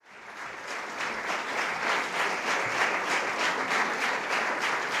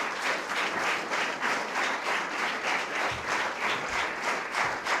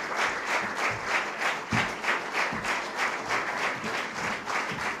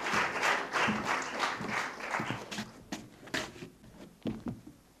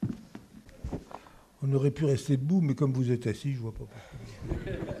On aurait pu rester debout, mais comme vous êtes assis, je vois pas pourquoi.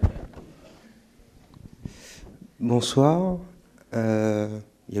 Bonsoir. Il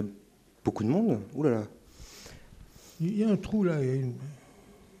y a beaucoup de monde. Ouh là là. Il y a un trou là, il y a une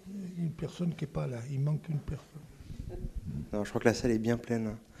personne qui n'est pas là. Il manque une personne. Non, je crois que la salle est bien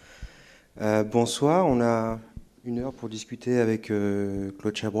pleine. Bonsoir. On a 1 heure pour discuter avec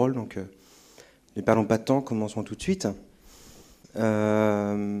Claude Chabrol. Donc, ne perdons pas de temps. Commençons tout de suite.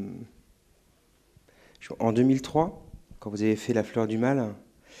 En 2003, quand vous avez fait La Fleur du Mal,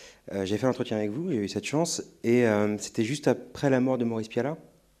 j'ai fait l'entretien avec vous, j'ai eu cette chance, et c'était juste après la mort de Maurice Pialat.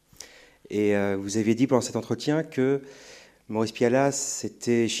 Et vous aviez dit pendant cet entretien que Maurice Pialat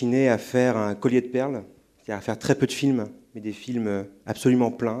s'était chiné à faire un collier de perles, c'est-à-dire à faire très peu de films, mais des films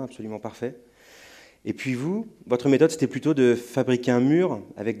absolument pleins, absolument parfaits. Et puis vous, votre méthode, c'était plutôt de fabriquer un mur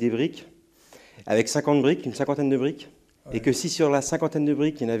avec des briques, avec 50 briques, une cinquantaine de briques, ouais. Et que si sur la cinquantaine de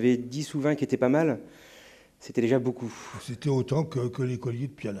briques, il y en avait 10 ou 20 qui étaient pas mal, c'était déjà beaucoup. C'était autant que les colliers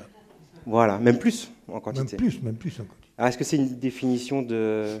de Pialat. Voilà, même plus en quantité. Même plus en quantité. Alors, est-ce que c'est une définition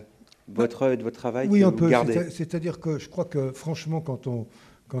de votre œuvre et de votre travail oui, que un vous peu. gardez ? C'est-à-dire que je crois que, franchement, quand on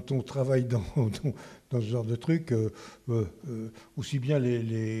travaille dans ce genre de truc, aussi bien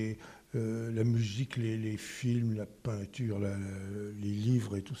la musique, les films, la peinture, les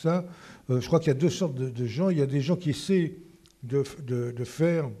livres et tout ça, je crois qu'il y a deux sortes de gens. Il y a des gens qui essaient de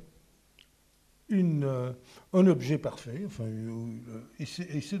faire un objet parfait, enfin,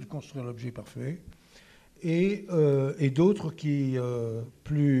 essayer de construire l'objet parfait, et d'autres qui,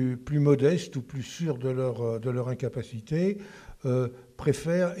 plus modestes ou plus sûrs de leur incapacité,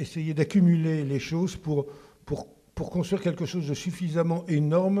 préfèrent essayer d'accumuler les choses pour construire quelque chose de suffisamment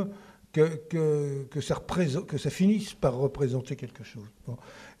énorme que ça finisse par représenter quelque chose. Bon.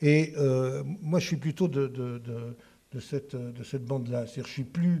 Et moi, je suis plutôt de cette bande-là. C'est-à-dire, je suis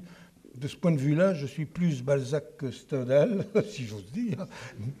plus... De ce point de vue-là, je suis plus Balzac que Stendhal, si j'ose dire,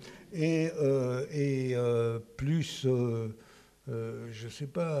 et plus, je ne sais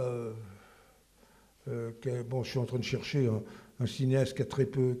pas, bon, je suis en train de chercher un cinéaste qui a très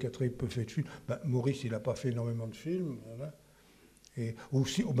peu fait de films. Ben, Maurice, il n'a pas fait énormément de films. Voilà. Et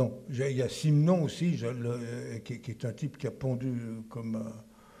aussi, bon, il y a Simenon aussi, qui est un type qui a pondu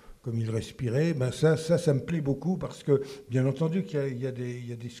comme il respirait, ben ça me plaît beaucoup parce que, bien entendu, qu'il y a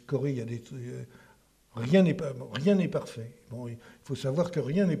des scories, rien n'est parfait. Bon, il faut savoir que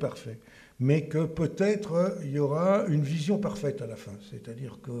rien n'est parfait, mais que peut-être il y aura une vision parfaite à la fin,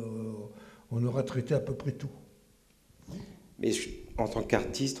 c'est-à-dire qu'on aura traité à peu près tout. Mais en tant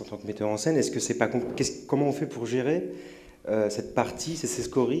qu'artiste, en tant que metteur en scène, est-ce que c'est pas comment on fait pour gérer cette partie, ces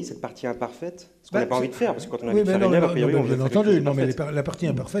scories, cette partie imparfaite, ce qu'on n'a pas envie de faire, parce que quand on a envie de faire une œuvre, a priori, on veut faire quelque chose de parfait. Mais la partie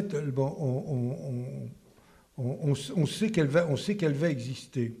imparfaite, bon, on sait qu'elle va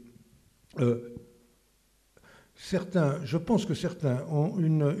exister. Je pense que certains ont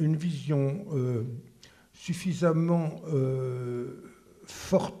une vision suffisamment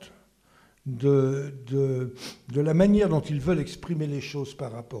forte de la manière dont ils veulent exprimer les choses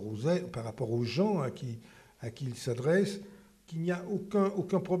par rapport aux gens à qui ils s'adressent, qu'il n'y a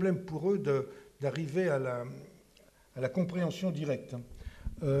aucun problème pour eux d'arriver à la compréhension directe.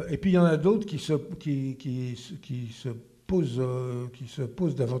 Et puis il y en a d'autres qui se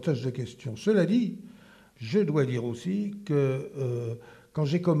posent davantage de questions. Cela dit, je dois dire aussi que quand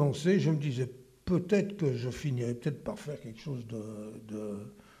j'ai commencé, je me disais peut-être que je finirais peut-être par faire quelque chose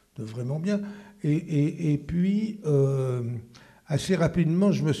de vraiment bien. Et puis, assez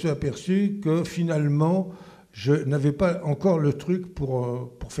rapidement, je me suis aperçu que finalement, je n'avais pas encore le truc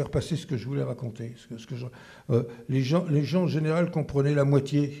pour faire passer ce que je voulais raconter. Les gens en général comprenaient la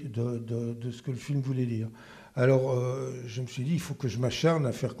moitié de ce que le film voulait dire. Alors je me suis dit, il faut que je m'acharne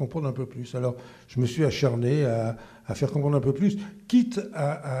à faire comprendre un peu plus. Alors je me suis acharné à faire comprendre un peu plus, quitte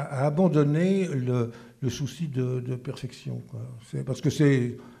à abandonner le souci de perfection, quoi. Parce que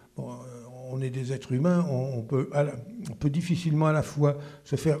c'est... Bon, on est des êtres humains, on peut difficilement à la fois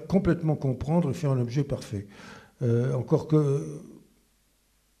se faire complètement comprendre et faire un objet parfait. Encore que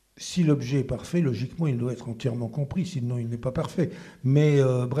si l'objet est parfait, logiquement, il doit être entièrement compris, sinon il n'est pas parfait. Mais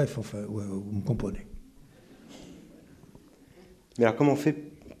bref, enfin, ouais, vous me comprenez. Mais alors, comment on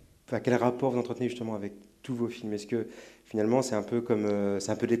fait, quel rapport vous entretenez justement avec tous vos films ? Est-ce que finalement, c'est un peu comme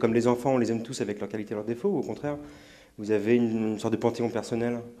les enfants, on les aime tous avec leurs qualités et leurs défauts, ou au contraire, vous avez une sorte de panthéon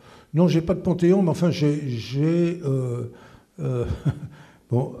personnel ? Non, j'ai pas de panthéon, mais enfin,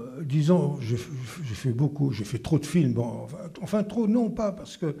 bon, disons, j'ai fait trop de films. Bon, enfin trop, non, pas,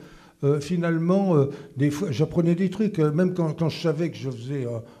 parce que finalement, des fois, j'apprenais des trucs. Même quand je savais que je faisais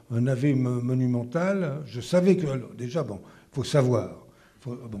un AV monumental, je savais que, alors, déjà, bon, il faut savoir.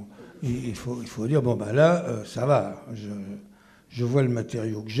 il faut dire, bon, ben là, ça va. Je vois le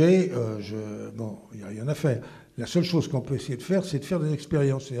matériau que j'ai, bon, il n'y a rien à faire. La seule chose qu'on peut essayer de faire, c'est de faire des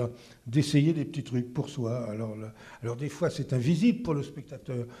expériences, c'est-à-dire d'essayer des petits trucs pour soi. Alors des fois, c'est invisible pour le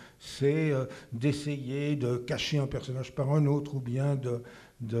spectateur. C'est d'essayer de cacher un personnage par un autre, ou bien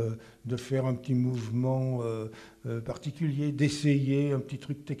de faire un petit mouvement particulier, d'essayer un petit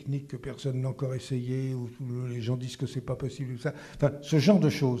truc technique que personne n'a encore essayé, ou les gens disent que c'est pas possible, ça. Enfin, ce genre de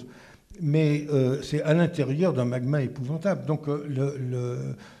choses. Mais c'est à l'intérieur d'un magma épouvantable. Donc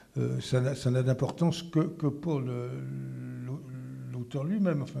ça n'a d'importance que pour l'auteur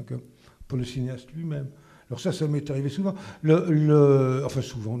lui-même, enfin que pour le cinéaste lui-même. Alors ça m'est arrivé souvent. Enfin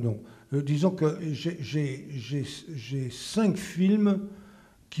souvent, non. Disons que j'ai 5 films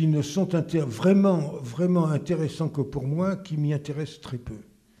qui ne sont vraiment intéressants que pour moi, qui m'y intéressent très peu,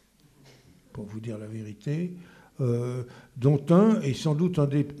 pour vous dire la vérité. Dont un est sans doute un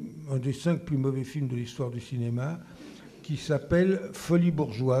des 5 plus mauvais films de l'histoire du cinéma, qui s'appelle Folie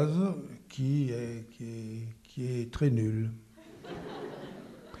bourgeoise, qui est très nul.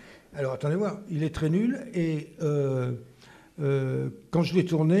 Alors attendez voir, il est très nul, et quand je l'ai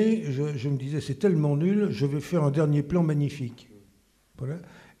tourné, je me disais c'est tellement nul, je vais faire un dernier plan magnifique. Voilà.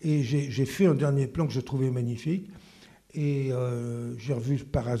 Et j'ai fait un dernier plan que je trouvais magnifique, et j'ai revu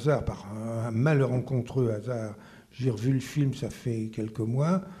par hasard, par un malrencontreux hasard, j'ai revu le film, ça fait quelques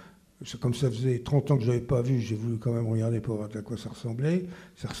mois. Comme ça faisait 30 ans que je ne l'avais pas vu, j'ai voulu quand même regarder pour voir à quoi ça ressemblait.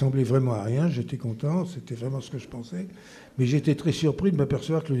 Ça ressemblait vraiment à rien, j'étais content, c'était vraiment ce que je pensais. Mais j'étais très surpris de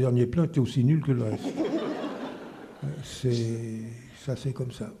m'apercevoir que le dernier plan était aussi nul que le reste. C'est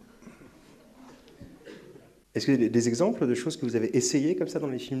comme ça. Est-ce que des exemples de choses que vous avez essayées comme ça dans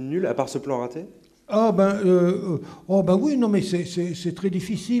les films nuls, à part ce plan raté ? Ah ben oui, non mais c'est très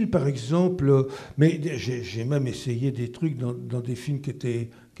difficile, par exemple, mais j'ai même essayé des trucs dans des films qui étaient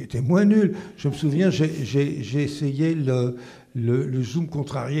moins nuls. Je me souviens, j'ai essayé le zoom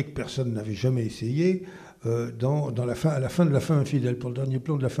contrarié que personne n'avait jamais essayé à la fin de La Femme infidèle, pour le dernier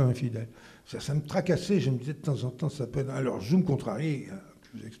plan de La Femme infidèle. Ça me tracassait, je me disais de temps en temps, ça peut être... Alors, zoom contrarié,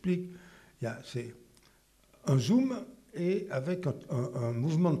 je vous explique, c'est un zoom... et avec un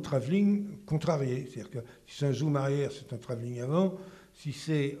mouvement de travelling contrarié. C'est-à-dire que si c'est un zoom arrière, c'est un travelling avant. Si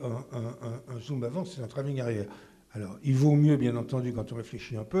c'est un zoom avant, c'est un travelling arrière. Alors, il vaut mieux, bien entendu, quand on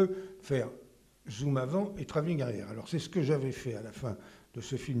réfléchit un peu, faire zoom avant et travelling arrière. Alors, c'est ce que j'avais fait à la fin de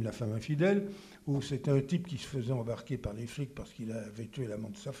ce film La Femme infidèle, où c'était un type qui se faisait embarquer par les flics parce qu'il avait tué l'amant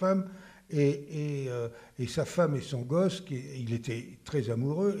de sa femme, et sa femme et son gosse, il était très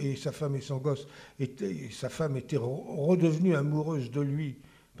amoureux, et sa femme et son gosse, sa femme était redevenue amoureuse de lui,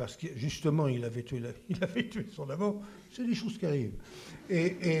 parce que justement il avait tué son amant. C'est des choses qui arrivent.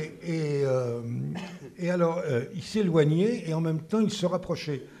 Et alors, il s'éloignait, et en même temps il se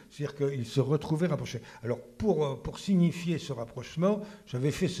rapprochait. C'est-à-dire qu'il se retrouvait rapproché. Alors, pour signifier ce rapprochement,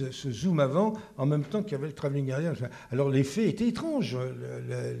 j'avais fait ce zoom avant, en même temps qu'il y avait le travelling arrière. Alors, l'effet était étrange.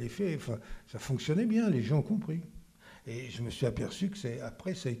 L'effet, enfin, ça fonctionnait bien, les gens ont compris. Et je me suis aperçu que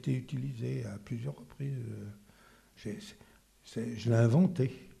après, ça a été utilisé à plusieurs reprises. Je l'ai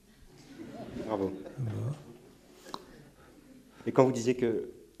inventé. Bravo. Voilà. Et quand vous disiez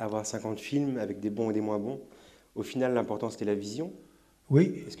qu'avoir 50 films avec des bons et des moins bons, au final, l'important, c'était la vision.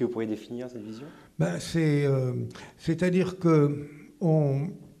 Oui. Est-ce que vous pourriez définir cette vision ? Ben, c'est-à-dire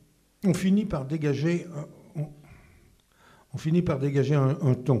qu'on finit par dégager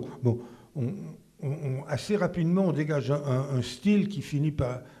un ton. Bon, assez rapidement, on dégage un style qui finit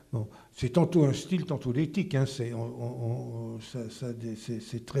par... Bon, c'est tantôt un style, tantôt l'éthique. Hein, c'est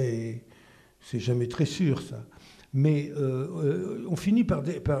jamais très sûr, ça. Mais on finit par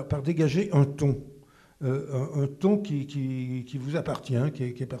dégager un ton. Un ton qui vous appartient, qui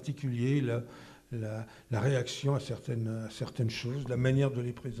est particulier, la réaction à certaines choses, la manière de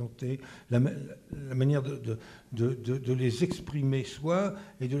les présenter, la manière de les exprimer soi,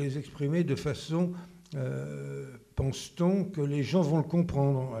 et de les exprimer de façon, pense-t-on, que les gens vont le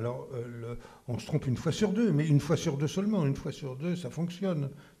comprendre. Alors, on se trompe une fois sur deux, mais une fois sur deux seulement. Une fois sur deux, ça fonctionne.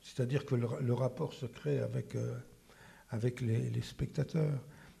 C'est-à-dire que le rapport se crée avec les spectateurs.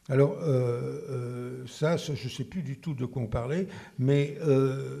 Alors, ça, je ne sais plus du tout de quoi on parlait, mais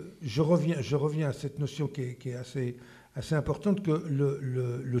je reviens à cette notion qui est assez importante, que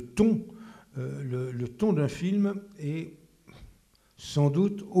le ton d'un film est sans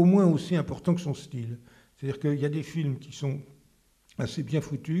doute au moins aussi important que son style. C'est-à-dire qu'il y a des films qui sont assez bien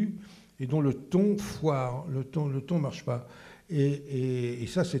foutus et dont le ton foire, le ton ne marche pas. Et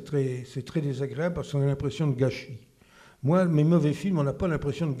ça, c'est très désagréable parce qu'on a l'impression de gâchis. Moi, mes mauvais films, on n'a pas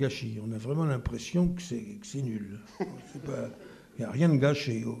l'impression de gâchis. On a vraiment l'impression que c'est nul. Il n'y a rien de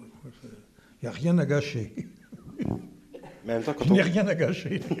gâché. Il n'y a rien à gâcher. Mais en même temps, Je n'ai rien à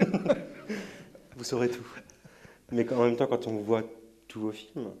gâcher. Vous saurez tout. Mais en même temps, quand on voit tous vos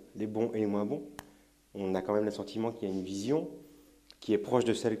films, les bons et les moins bons, on a quand même le sentiment qu'il y a une vision qui est proche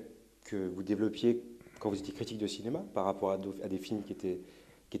de celle que vous développiez quand vous étiez critique de cinéma, par rapport à des films qui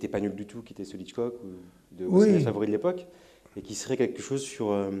étaient pas nuls du tout, qui étaient ceux d'Hitchcock ou de vos cinéastes favoris de l'époque, et qui serait quelque chose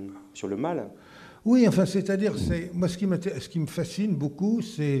sur le mal. Oui, enfin, c'est-à-dire, moi, ce qui me fascine beaucoup,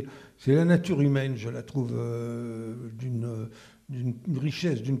 c'est la nature humaine. Je la trouve d'une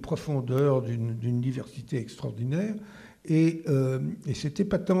richesse, d'une profondeur, d'une diversité extraordinaire. Et c'est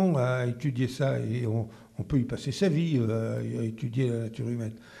épatant à étudier ça. Et on peut y passer sa vie à étudier la nature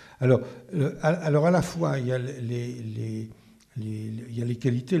humaine. Alors à la fois, il y a les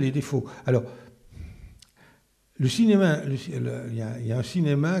qualités et les défauts. Alors, le cinéma, il y a un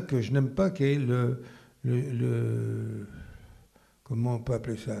cinéma que je n'aime pas, qui est comment on peut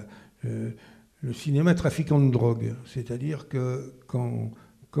appeler ça, le cinéma trafiquant de drogue. C'est-à-dire que quand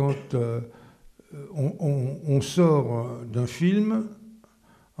on sort d'un film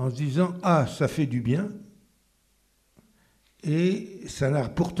en se disant « Ah, ça fait du bien », et ça n'a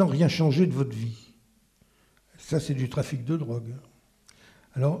pourtant rien changé de votre vie. Ça, c'est du trafic de drogue.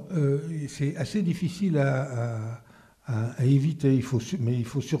 Alors, c'est assez difficile à éviter, mais il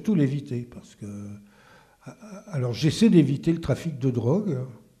faut surtout l'éviter, parce que... Alors, j'essaie d'éviter le trafic de drogue,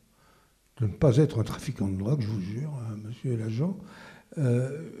 de ne pas être un trafiquant de drogue, je vous jure, hein, monsieur l'agent.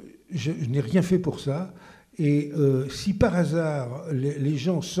 Je n'ai rien fait pour ça. Et si par hasard, les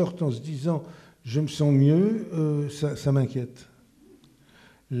gens sortent en se disant « je me sens mieux », ça m'inquiète.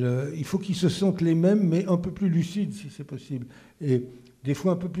 Il faut qu'ils se sentent les mêmes, mais un peu plus lucides, si c'est possible. Et des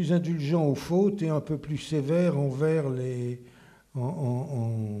fois un peu plus indulgents aux fautes et un peu plus sévères envers les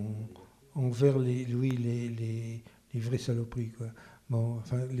vraies saloperies, quoi. Bon,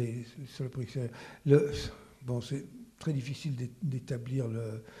 enfin, les saloperies. C'est très difficile d'établir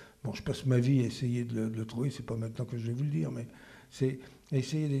le... Bon, je passe ma vie à essayer de le trouver, c'est pas maintenant que je vais vous le dire, mais c'est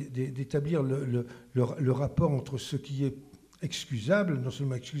essayer d'établir le rapport entre ce qui est excusable, non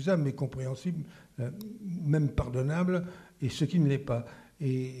seulement excusable, mais compréhensible, même pardonnable, et ce qui ne l'est pas.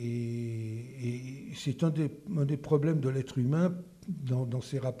 Et c'est un des problèmes de l'être humain dans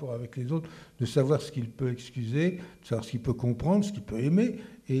ses rapports avec les autres, de savoir ce qu'il peut excuser, de savoir ce qu'il peut comprendre, ce qu'il peut aimer,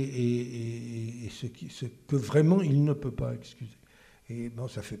 et ce que vraiment il ne peut pas excuser. Et bon,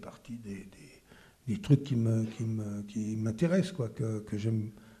 ça fait partie des trucs qui m'intéressent, quoi, que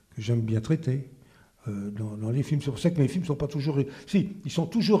j'aime bien traiter dans les films. C'est pour ça que mes films ne sont pas toujours... Si, ils sont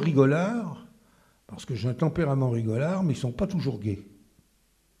toujours rigolards, parce que j'ai un tempérament rigolard, mais ils ne sont pas toujours gays.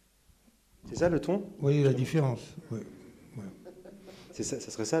 C'est ça le ton ? Vous voyez la différence ? Oui. Ouais. Ça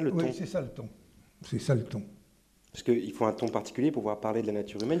serait ça le ton ? Oui, c'est ça le ton. C'est ça le ton. Parce qu'il faut un ton particulier pour pouvoir parler de la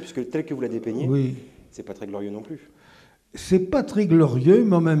nature humaine, puisque tel que vous la dépeignez, oui. C'est pas très glorieux non plus. C'est pas très glorieux,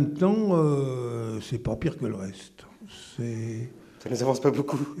 mais en même temps, c'est pas pire que le reste. Ça ne nous avance pas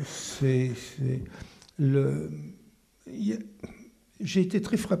beaucoup. J'ai été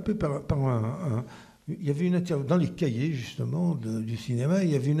très frappé par il y avait une interview, dans les cahiers justement du cinéma,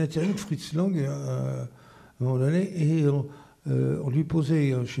 il y avait une interview de Fritz Lang à un moment donné, et on lui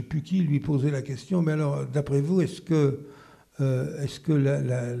posait, je ne sais plus qui, lui posait la question, mais alors, d'après vous, est-ce que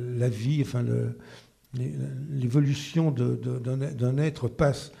la vie, enfin l'évolution d'un être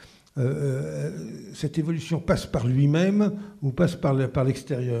passe, cette évolution passe par lui-même ou passe par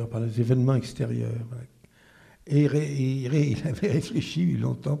l'extérieur, par les événements extérieurs? Et il avait réfléchi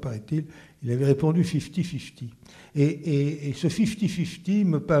longtemps, paraît-il, il avait répondu 50-50. Et ce 50-50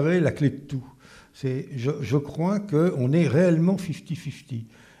 me paraît la clé de tout. Je crois qu'on est réellement 50-50.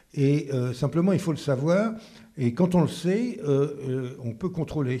 Et simplement, il faut le savoir. Et quand on le sait, on peut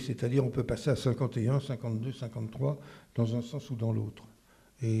contrôler. C'est-à-dire, on peut passer à 51, 52, 53, dans un sens ou dans l'autre.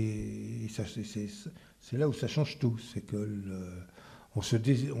 Et ça, c'est là où ça change tout. C'est que on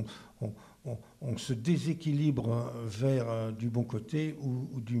se déséquilibre vers du bon côté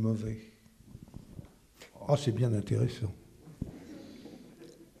ou du mauvais. Oh, c'est bien intéressant.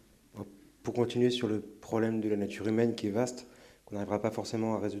 Pour continuer sur le problème de la nature humaine qui est vaste, qu'on n'arrivera pas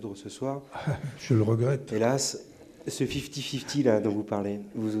forcément à résoudre ce soir. Je le regrette. Hélas, ce 50-50 là dont vous parlez,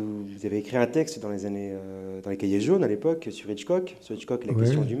 vous avez écrit un texte dans les cahiers jaunes à l'époque sur Hitchcock et la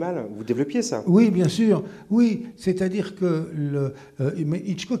question du mal. Vous développiez ça? Oui, bien sûr. Oui, c'est-à-dire que mais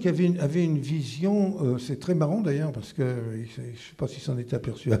Hitchcock avait une vision, c'est très marrant d'ailleurs, parce que je ne sais pas s'il s'en était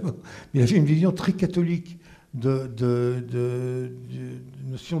aperçu avant, mais il avait une vision très catholique de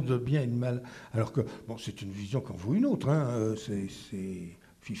notion de bien et de mal. Alors que, bon, c'est une vision comme vous une autre, hein, c'est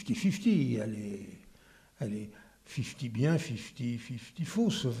 50-50, elle est 50 bien, 50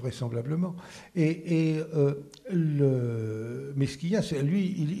 fausses, vraisemblablement. Mais ce qu'il y a, c'est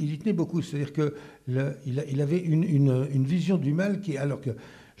lui, il y tenait beaucoup. C'est-à-dire qu'il avait une vision du mal qui, alors que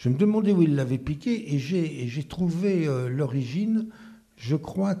je me demandais où il l'avait piqué, et j'ai trouvé l'origine. Je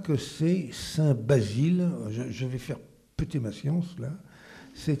crois que c'est Saint Basile. Je vais faire péter ma science là.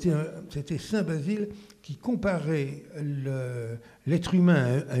 C'était Saint Basile qui comparait l'être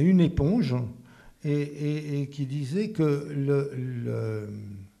humain à une éponge. Et qui disait que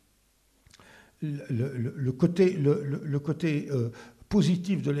le côté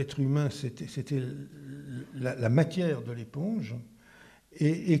positif de l'être humain, c'était la matière de l'éponge,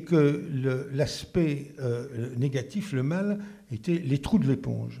 et que l'aspect négatif, le mal, était les trous de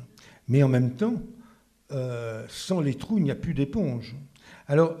l'éponge. Mais en même temps, sans les trous, il n'y a plus d'éponge.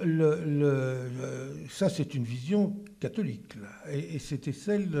 Alors, ça, c'est une vision catholique, là, et c'était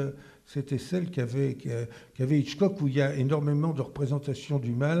celle qu'avait Hitchcock, où il y a énormément de représentations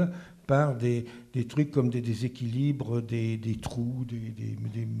du mal par des trucs comme des déséquilibres, des trous,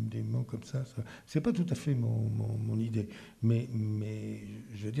 des mots comme ça. C'est pas tout à fait mon idée, mais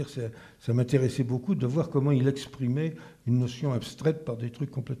je veux dire, ça m'intéressait beaucoup de voir comment il exprimait une notion abstraite par des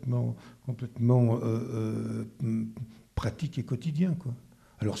trucs complètement pratiques et quotidiens, quoi.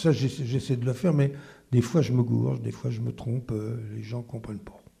 Alors ça, j'essaie de le faire, mais des fois je me gourge, des fois je me trompe, les gens ne comprennent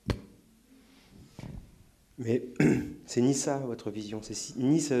pas. Mais c'est ni ça, votre vision, c'est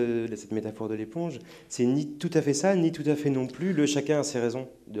ni cette métaphore de l'éponge, c'est ni tout à fait ça, ni tout à fait non plus le chacun a ses raisons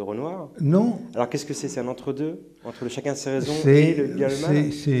de Renoir. Non. Alors qu'est-ce que c'est? C'est un entre-deux, entre le chacun a ses raisons et le bien et le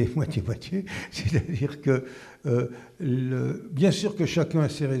mal? C'est moitié-moitié, c'est-à-dire que bien sûr que chacun a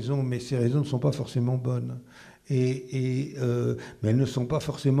ses raisons, mais ses raisons ne sont pas forcément bonnes. Mais elles ne sont pas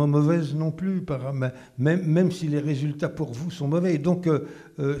forcément mauvaises non plus, même si les résultats pour vous sont mauvais. Et donc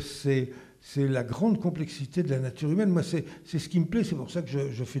c'est la grande complexité de la nature humaine. Moi, c'est ce qui me plaît, c'est pour ça que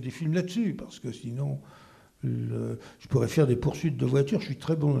je fais des films là-dessus, parce que sinon, je pourrais faire des poursuites de voitures. Je suis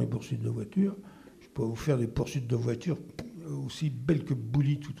très bon dans les poursuites de voitures. Je pourrais vous faire des poursuites de voitures aussi belles que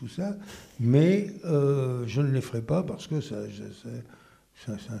Bullitt ou tout ça, mais je ne les ferai pas parce que ça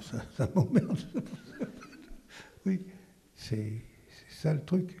m'emmerde. Oui, c'est ça le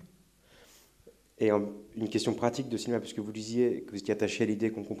truc. Et une question pratique de cinéma, parce que vous disiez que vous étiez attaché à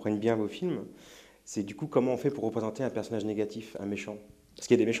l'idée qu'on comprenne bien vos films, c'est du coup comment on fait pour représenter un personnage négatif, un méchant? Parce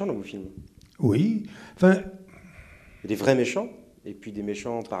qu'il y a des méchants dans vos films. Oui. Enfin, il y a des vrais méchants, et puis des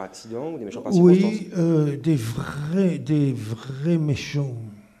méchants par accident, ou des méchants par circonstance. Oui, des vrais méchants.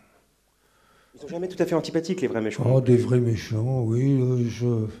 Ils ne sont jamais tout à fait antipathiques, les vrais méchants. Oh, des vrais méchants, oui.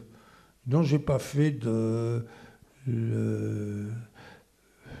 Non, j'ai pas fait de...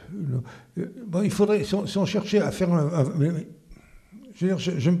 Bon, il faudrait, si on cherchait à faire je veux dire,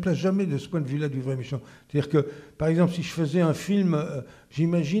 je ne me place jamais de ce point de vue-là du vrai méchant. C'est-à-dire que, par exemple, si je faisais un film,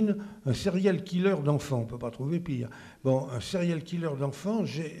 j'imagine un serial killer d'enfants, on ne peut pas trouver pire. Bon, un serial killer d'enfants,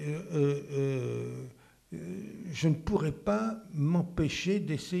 je ne pourrais pas m'empêcher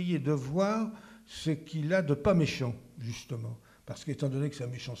d'essayer de voir ce qu'il a de pas méchant, justement. Parce qu'étant donné que sa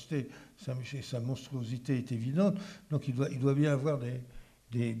méchanceté, sa monstruosité est évidente, donc il doit bien avoir des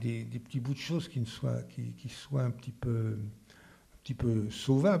petits bouts de choses qui soient un petit peu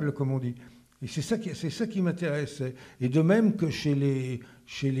sauvables, comme on dit. Et c'est ça qui m'intéresse. Et de même que chez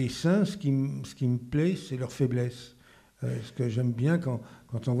les saints, ce qui me plaît, c'est leur faiblesse. Ce que j'aime bien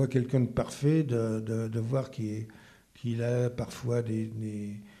quand on voit quelqu'un de parfait, de voir qu'il a parfois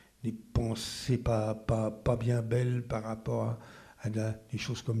des pensées pas bien belles par rapport à des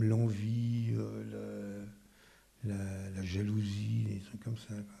choses comme l'envie, la jalousie, des trucs comme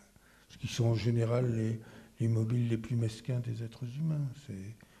ça. Ce qui sont en général les mobiles les plus mesquins des êtres humains.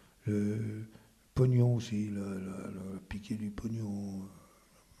 C'est le pognon aussi, le piquer du pognon.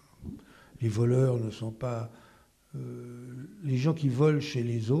 Les voleurs ne sont pas... les gens qui volent chez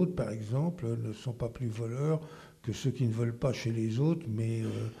les autres, par exemple, ne sont pas plus voleurs que ceux qui ne volent pas chez les autres,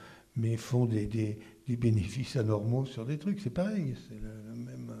 mais font des bénéfices anormaux sur des trucs. C'est pareil, c'est le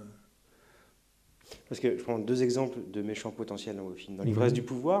même... Parce que je prends deux exemples de méchants potentiels dans vos films. Dans L'ivresse du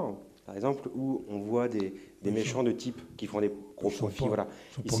pouvoir, par exemple, où on voit des méchants de type qui font des gros profits. Voilà.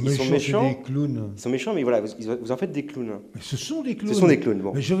 Ils sont méchants, des clowns. Ils sont méchants, mais voilà, vous en faites des clowns. Mais ce sont des clowns. Ce sont des clowns,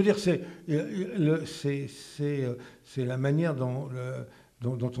 bon. Mais je veux dire, c'est la manière dont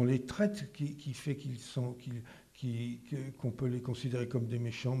on les traite qui fait qu'on peut les considérer comme des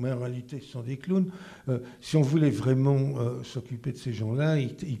méchants, mais en réalité, ce sont des clowns. Si on voulait vraiment s'occuper de ces gens-là,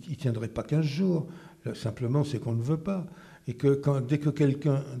 ils ne tiendraient pas 15 jours. Simplement, c'est qu'on ne veut pas. Et que dès que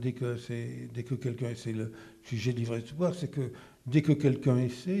quelqu'un, et c'est le sujet de l'Ivresse du pouvoir, c'est que dès que quelqu'un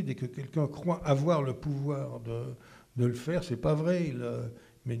essaie, dès que quelqu'un croit avoir le pouvoir de le faire, c'est pas vrai.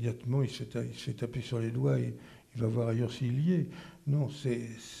 Immédiatement, il se fait taper sur les doigts et il va voir ailleurs s'il y est. Non,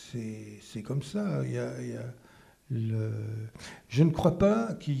 c'est comme ça. Je ne crois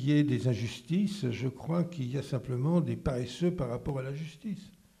pas qu'il y ait des injustices, je crois qu'il y a simplement des paresseux par rapport à la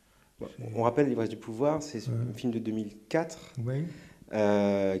justice. On rappelle L'ivresse du pouvoir, c'est un film de 2004 oui. Qui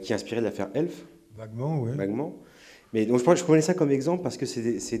est inspiré de l'affaire Elf. Vaguement, oui. Vaguement. Mais donc je prenais ça comme exemple parce que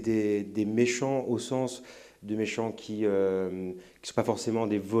c'est des méchants au sens de méchants qui sont pas forcément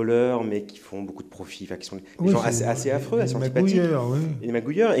des voleurs, mais qui font beaucoup de profit, qui sont des gens assez affreux, assez antipathiques, des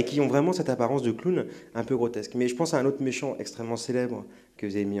magouilleurs, et qui ont vraiment cette apparence de clown un peu grotesque. Mais je pense à un autre méchant extrêmement célèbre que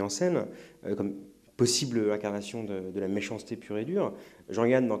vous avez mis en scène, comme possible incarnation de la méchanceté pure et dure,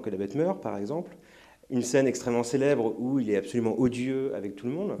 Jean-Yann dans Que la bête meurt, par exemple. Une scène extrêmement célèbre où il est absolument odieux avec tout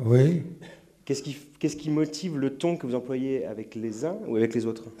le monde. Oui. Qu'est-ce qui motive le ton que vous employez avec les uns ou avec les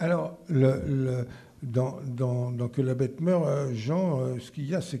autres? Alors, dans Que la bête meurt, Jean, ce qu'il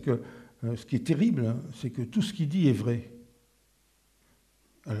y a, c'est que ce qui est terrible, hein, c'est que tout ce qu'il dit est vrai.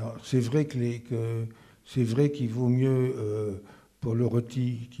 Alors, c'est vrai c'est vrai qu'il vaut mieux, pour le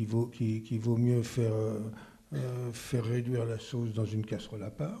rôti, qu'il vaut mieux faire réduire la sauce dans une casserole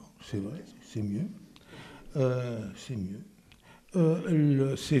à part. C'est vrai, c'est mieux. C'est mieux.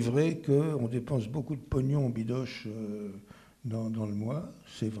 C'est vrai qu'on dépense beaucoup de pognon en bidoche dans le mois,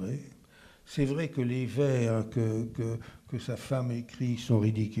 c'est vrai. C'est vrai que les vers que sa femme écrit sont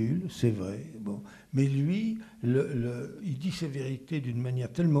ridicules, c'est vrai. Bon. Mais lui, il dit ses vérités d'une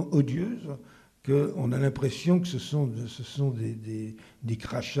manière tellement odieuse qu'on a l'impression que ce sont des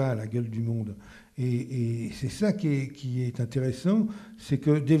crachats à la gueule du monde. Et c'est ça qui est intéressant, c'est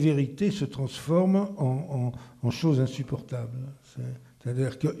que des vérités se transforment en choses insupportables.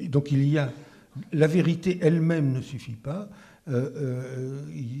 C'est-à-dire que donc il y a la vérité elle-même ne suffit pas.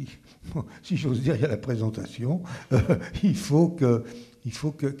 Si j'ose dire, il y a la présentation. Il faut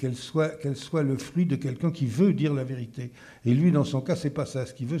qu'elle soit le fruit de quelqu'un qui veut dire la vérité. Et lui, dans son cas, c'est pas ça.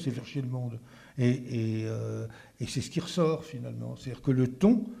 Ce qu'il veut, c'est faire chier le monde. Et c'est ce qui ressort finalement. C'est-à-dire que le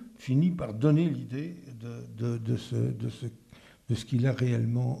ton finit par donner l'idée de ce qu'il a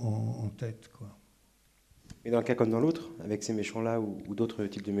réellement en tête, quoi. Mais dans un cas comme dans l'autre, avec ces méchants-là ou d'autres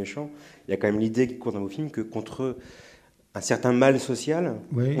types de méchants, il y a quand même l'idée qui court dans vos films que contre un certain mal social,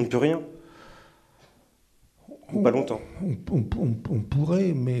 oui, on ne peut rien. Ou pas longtemps. On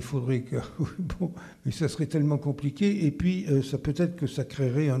pourrait, mais il faudrait que... Bon, mais ça serait tellement compliqué. Et puis, ça peut-être que ça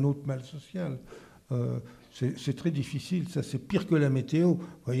créerait un autre mal social. C'est très difficile. Ça, c'est pire que la météo. Vous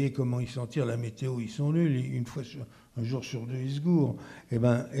voyez comment ils s'en tirent, la météo, ils sont nuls. Un jour sur deux, ils se gourent.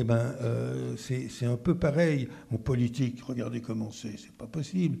 C'est un peu pareil en politique. Regardez comment c'est pas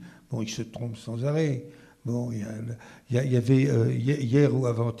possible. Bon, ils se trompent sans arrêt. Bon, il y avait hier ou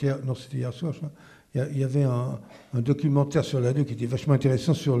avant-hier, non, c'était hier soir, je crois, il y avait un documentaire sur la 2 qui était vachement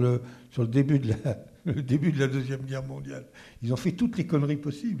intéressant sur le début de la Deuxième Guerre mondiale. Ils ont fait toutes les conneries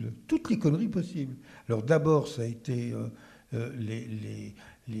possibles. Toutes les conneries possibles. Alors d'abord, ça a été les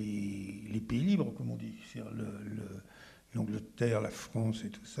pays libres, comme on dit, c'est-à-dire l'Angleterre, la France et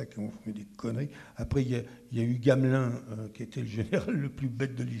tout ça, qui ont fait des conneries. Après, il y a eu Gamelin, qui était le général le plus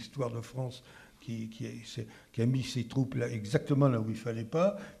bête de l'histoire de France, qui a mis ses troupes là, exactement là où il ne fallait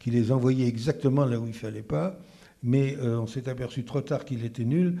pas, qui les envoyait exactement là où il ne fallait pas, mais on s'est aperçu trop tard qu'il était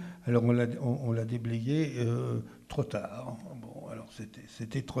nul, alors on l'a déblayé trop tard. Bon, alors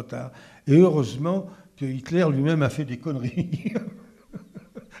c'était trop tard. Et heureusement que Hitler lui-même a fait des conneries.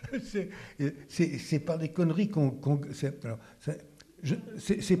 C'est par les conneries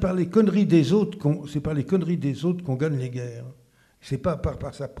c'est par les conneries des autres qu'on gagne les guerres. C'est pas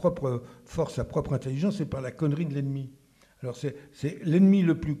par sa propre force, sa propre intelligence, c'est par la connerie de l'ennemi. Alors c'est l'ennemi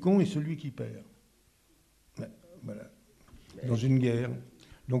le plus con et celui qui perd. Ouais, voilà. Dans une guerre.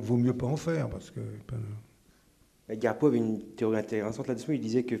 Donc vaut mieux pas en faire parce que. Garpo avait une théorie intéressante là-dessus. Il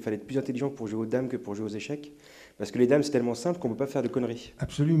disait qu'il fallait être plus intelligent pour jouer aux dames que pour jouer aux échecs. Parce que les dames, c'est tellement simple qu'on ne peut pas faire de conneries.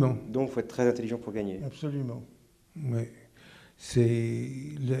 Absolument. Donc il faut être très intelligent pour gagner. Absolument. Oui.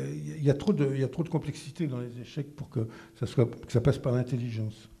 Il y a trop de complexité dans les échecs pour que ça passe par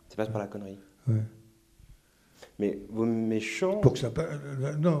l'intelligence. Ça passe par la connerie. Ouais. Mais vos méchants... Pour que ça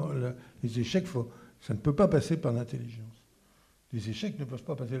non, les échecs, ça ne peut pas passer par l'intelligence. Les échecs ne peuvent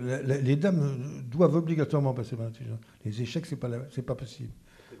pas passer... Les dames doivent obligatoirement passer par l'intelligence. Les échecs, c'est pas possible.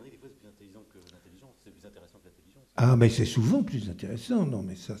 La connerie, des fois, c'est plus intelligent que l'intelligence. C'est plus intéressant que l'intelligence. Ah, mais c'est souvent plus intéressant. Non,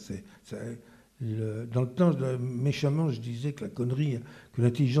 mais ça, dans le temps, méchamment, je disais que la connerie, que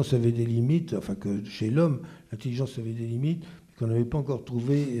l'intelligence avait des limites, enfin que chez l'homme, l'intelligence avait des limites, qu'on n'avait pas encore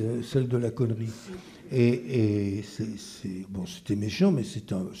trouvé celle de la connerie. Et bon, c'était méchant, mais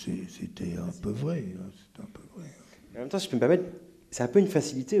c'était un peu vrai. Hein, c'était un peu vrai. En même temps, si je peux me permettre, c'est un peu une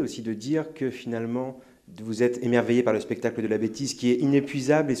facilité aussi de dire que finalement, vous êtes émerveillé par le spectacle de la bêtise qui est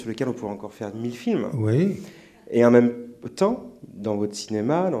inépuisable et sur lequel on pourrait encore faire 1000 films. Oui. Et en même temps, dans votre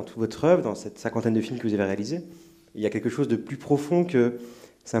cinéma, dans toute votre œuvre, dans cette 50aine de films que vous avez réalisés, il y a quelque chose de plus profond que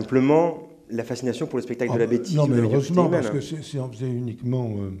simplement la fascination pour le spectacle de la bêtise. Non, ou de mais la heureusement, humaine. parce que si on faisait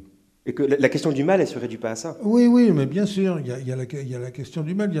uniquement... Et que la question du mal, elle ne se réduit pas à ça. Oui, oui, mais bien sûr, il y a la question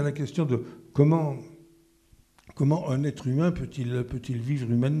du mal, il y a la question de comment un être humain peut-il vivre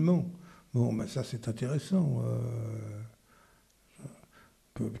humainement. Bon, ben ça c'est intéressant.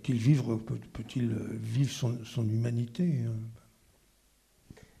 Peut-il vivre son humanité?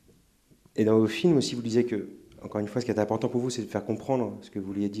 Et dans vos films aussi, vous disiez que, encore une fois, ce qui est important pour vous, c'est de faire comprendre ce que vous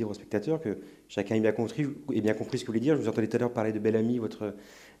vouliez dire aux spectateurs, que chacun ait bien compris ce que vous vouliez dire. Je vous entendais tout à l'heure parler de Bel Ami, votre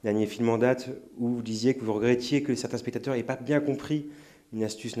dernier film en date, où vous disiez que vous regrettiez que certains spectateurs n'aient pas bien compris une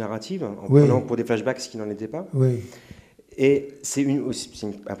astuce narrative, en prenant pour des flashbacks ce qui n'en était pas. Oui. Et c'est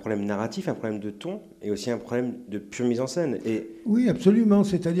un problème narratif, un problème de ton, et aussi un problème de pure mise en scène. Oui, absolument.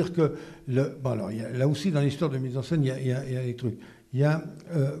 C'est-à-dire que, là aussi, dans l'histoire de mise en scène, il y a des trucs. Il y a,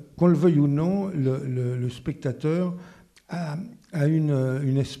 qu'on le veuille ou non, le spectateur a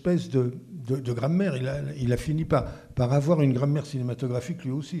une espèce de grammaire. Il a fini par avoir une grammaire cinématographique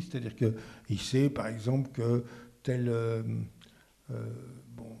lui aussi. C'est-à-dire qu'il sait, par exemple, que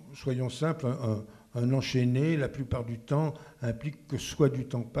soyons simples, un enchaîné, la plupart du temps, implique que soit du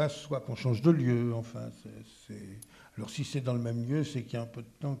temps passe, soit qu'on change de lieu. Enfin, alors si c'est dans le même lieu, c'est qu'il y a un peu de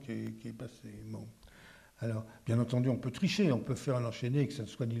temps qui est passé. Bon. Alors, bien entendu, on peut tricher, on peut faire un enchaîné et que ça ne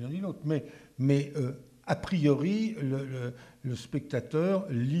soit ni l'un ni l'autre, mais a priori, le spectateur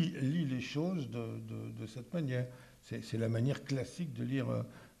lit les choses de cette manière. C'est la manière classique de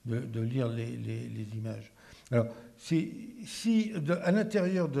lire les images. Alors, si à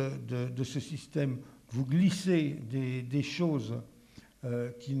l'intérieur de ce système, vous glissez des choses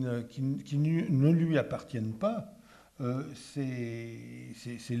qui ne lui appartiennent pas, c'est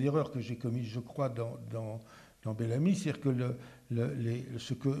l'erreur que j'ai commise, je crois, dans Bel Ami, c'est-à-dire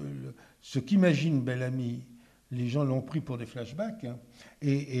que ce qu'imagine Bel Ami, les gens l'ont pris pour des flashbacks, hein,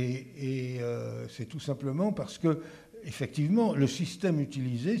 et c'est tout simplement parce que, effectivement, le système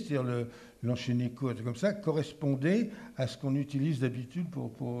utilisé, c'est-à-dire l'enchaîné court comme ça, correspondait à ce qu'on utilise d'habitude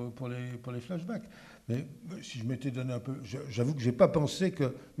pour les flashbacks. Mais si je m'étais donné un peu... J'avoue que je n'ai pas pensé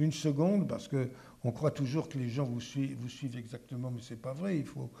qu'une seconde, parce qu'on croit toujours que les gens vous suivent exactement, mais ce n'est pas vrai, il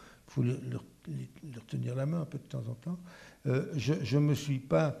faut leur tenir la main un peu de temps en temps. Je ne me suis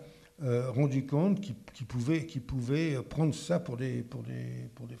pas rendu compte qu'ils pouvaient prendre ça pour des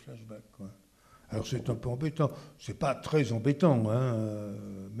flashbacks, quoi. Alors c'est un peu embêtant. C'est pas très embêtant, hein,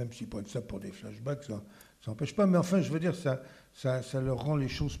 même s'ils prennent ça pour des flashbacks, ça n'empêche pas. Mais enfin, je veux dire, ça leur rend les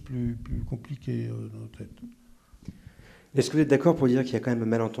choses plus compliquées dans nos têtes. Est-ce que vous êtes d'accord pour dire qu'il y a quand même un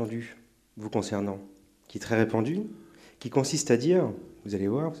malentendu vous concernant, qui est très répandu, qui consiste à dire, vous allez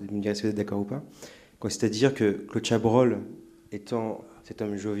voir, vous me direz si vous êtes d'accord ou pas, consiste à dire que Claude Chabrol, étant cet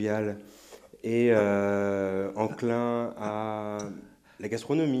homme jovial et enclin à la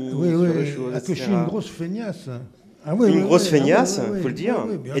gastronomie, que je suis une grosse feignasse. Une grosse feignasse, il faut le dire.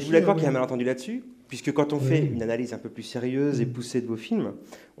 Êtes-vous d'accord qu'il y a un malentendu là-dessus ? Puisque quand on fait une analyse un peu plus sérieuse et poussée de vos films,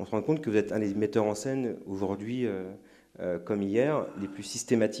 on se rend compte que vous êtes un des metteurs en scène aujourd'hui, comme hier, les plus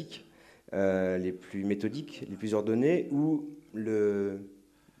systématiques, les plus méthodiques, les plus ordonnés, où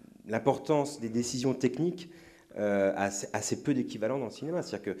l'importance des décisions techniques a assez peu d'équivalent dans le cinéma.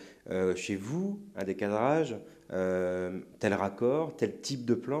 C'est-à-dire que chez vous, un décadrage, tel raccord, tel type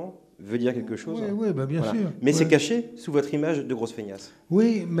de plan veut dire quelque chose. Oui, bah bien sûr. Mais c'est caché sous votre image de grosse feignasse.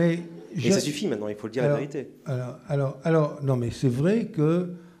 Oui, mais... Et ça suffit maintenant, il faut le dire la vérité. Alors, non, mais c'est vrai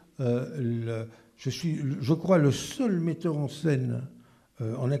que je suis, je crois, le seul metteur en scène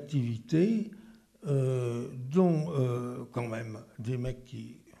en activité dont, quand même, des mecs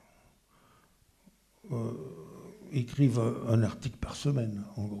qui écrivent un article par semaine,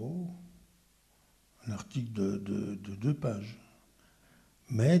 en gros, un article de 2 pages.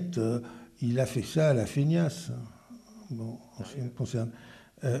 Mais il a fait ça à la feignasse, bon, en ce qui me concerne.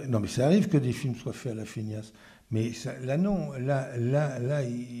 Non, mais ça arrive que des films soient faits à la feignasse. Mais ça, là, non. Là,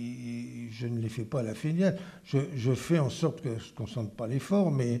 je ne les fais pas à la feignasse. Je fais en sorte qu'on ne sente pas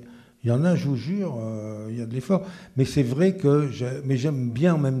l'effort, mais il y en a, je vous jure, il y a de l'effort. Mais c'est vrai que j'aime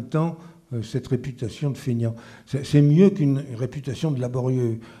bien en même temps cette réputation de feignant. C'est mieux qu'une réputation de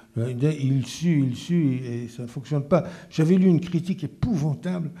laborieux. Il sue, et ça ne fonctionne pas. J'avais lu une critique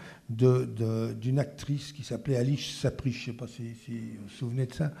épouvantable d'une actrice qui s'appelait Alice Sapri, je ne sais pas si vous vous souvenez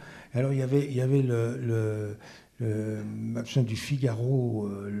de ça. Alors il y avait le machin du Figaro,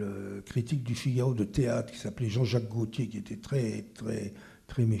 le critique du Figaro de théâtre qui s'appelait Jean-Jacques Gaultier, qui était très, très,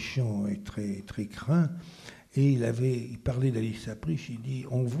 très méchant et très, très craint. Et il parlait d'Alice Sapri, il dit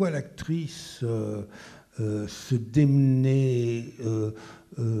 « On voit l'actrice se démener,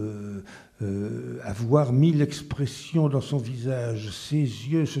 avoir 1000 expressions dans son visage, ses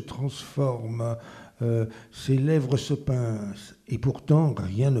yeux se transforment, ses lèvres se pincent, et pourtant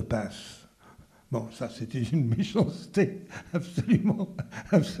rien ne passe. » Bon, ça c'était une méchanceté absolument,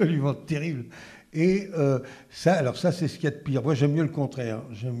 absolument terrible. Et ça c'est ce qu'il y a de pire. Moi j'aime mieux le contraire.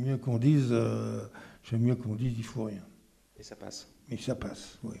 J'aime mieux qu'on dise il faut rien. Et ça passe. Et ça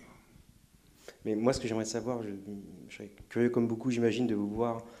passe, oui. Mais moi, ce que j'aimerais savoir, je serais curieux comme beaucoup, j'imagine, de vous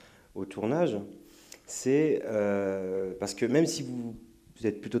voir au tournage, c'est parce que même si vous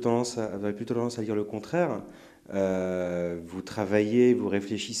avez plutôt tendance à dire le contraire, vous travaillez, vous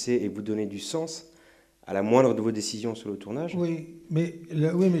réfléchissez et vous donnez du sens à la moindre de vos décisions sur le tournage. Oui, mais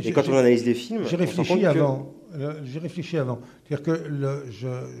et quand on analyse les films, j'ai réfléchi avant. J'ai réfléchi avant. C'est-à-dire que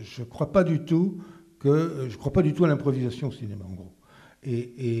je crois pas du tout à l'improvisation au cinéma, en gros.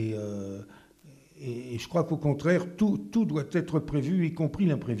 Et je crois qu'au contraire, tout doit être prévu, y compris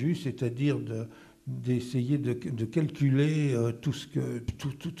l'imprévu, c'est-à-dire d'essayer de calculer tout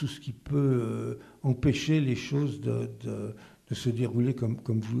ce qui peut empêcher les choses de se dérouler comme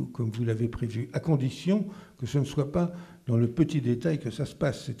vous l'avez prévu, à condition que ce ne soit pas dans le petit détail que ça se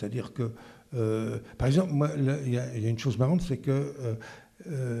passe. C'est-à-dire que, par exemple, moi, il y a une chose marrante, c'est que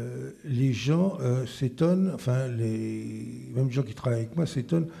les gens s'étonnent, enfin, même les gens qui travaillent avec moi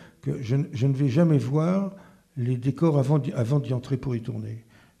s'étonnent que je ne vais jamais voir les décors avant d'y entrer pour y tourner.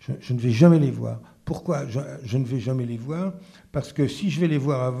 Je ne vais jamais les voir. Pourquoi je ne vais jamais les voir? Parce que si je vais les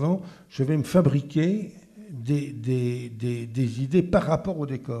voir avant, je vais me fabriquer des idées par rapport au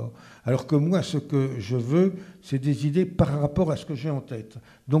décor. Alors que moi, ce que je veux, c'est des idées par rapport à ce que j'ai en tête.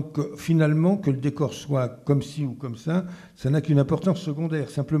 Donc finalement, que le décor soit comme ci ou comme ça n'a qu'une importance secondaire.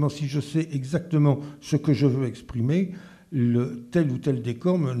 Simplement, si je sais exactement ce que je veux exprimer, tel ou tel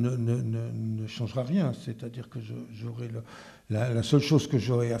décor ne changera rien. C'est-à-dire que la seule chose que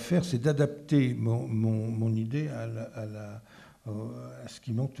j'aurai à faire, c'est d'adapter mon idée à ce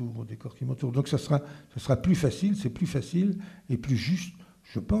qui m'entoure, au décor qui m'entoure. Donc ça sera plus facile, c'est plus facile et plus juste,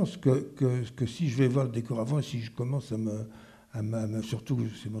 je pense, que si je vais voir le décor avant et si je commence surtout,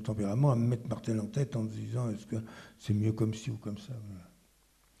 c'est mon tempérament, à me mettre martel en tête en me disant est-ce que c'est mieux comme ci ou comme ça.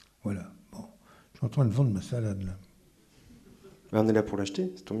 Voilà. Bon, je suis en train de vendre ma salade là. On est là pour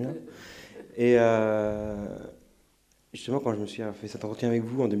l'acheter, c'est tant bien. Et justement, quand je me suis fait cet entretien avec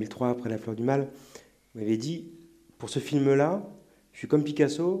vous en 2003, après La Fleur du Mal, vous m'avez dit, pour ce film-là, je suis comme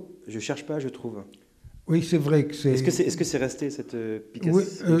Picasso, je cherche pas, je trouve. Oui, c'est vrai que c'est... Est-ce que c'est resté cette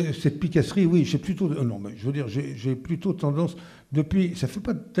Picasserie? Oui, cette Picasserie, oui, j'ai plutôt... non, mais je veux dire, j'ai plutôt tendance, depuis... Ça fait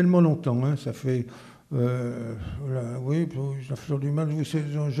pas tellement longtemps, hein, ça fait... voilà, oui, La Fleur du Mal,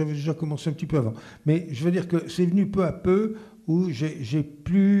 j'avais déjà commencé un petit peu avant. Mais je veux dire que c'est venu peu à peu où j'ai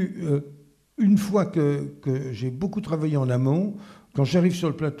plus... une fois que j'ai beaucoup travaillé en amont, quand j'arrive sur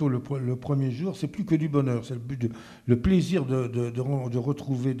le plateau le premier jour, c'est plus que du bonheur. C'est le plaisir de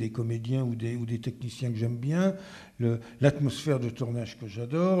retrouver des comédiens ou des techniciens que j'aime bien, l'atmosphère de tournage que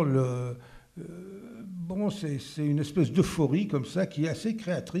j'adore. Bon, c'est une espèce d'euphorie comme ça qui est assez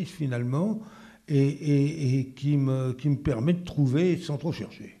créatrice finalement et qui me permet de trouver sans trop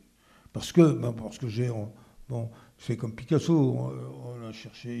chercher. Parce que j'ai... Bon, c'est comme Picasso,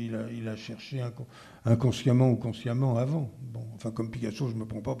 il a cherché inconsciemment ou consciemment avant. Bon, enfin, comme Picasso, je ne me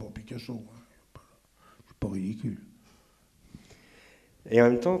prends pas pour Picasso. Je ne suis pas ridicule. Et en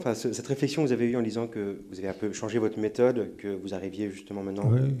même temps, cette réflexion que vous avez eue en disant que vous avez un peu changé votre méthode, que vous arriviez justement maintenant,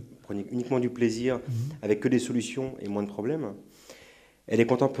 vous prenez uniquement du plaisir, avec que des solutions et moins de problèmes, elle est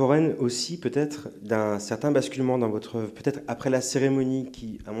contemporaine aussi peut-être d'un certain basculement dans votre œuvre, peut-être après la cérémonie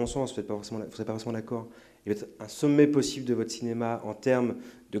qui, à mon sens, vous n'êtes pas forcément d'accord, est peut-être un sommet possible de votre cinéma en termes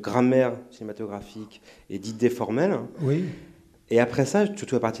de grammaire cinématographique et d'idées formelles. Oui. Et après ça,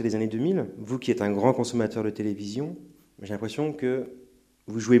 surtout à partir des années 2000, vous qui êtes un grand consommateur de télévision, j'ai l'impression que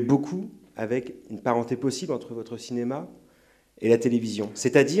vous jouez beaucoup avec une parenté possible entre votre cinéma et la télévision.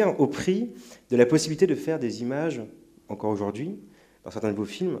 C'est-à-dire au prix de la possibilité de faire des images, encore aujourd'hui, dans certains de vos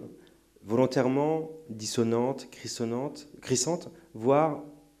films, volontairement dissonantes, crissantes, voire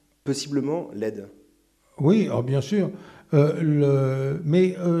possiblement laides. Oui, alors bien sûr.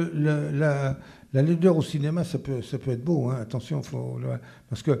 Mais la laideur au cinéma, ça peut être beau. Hein. Attention,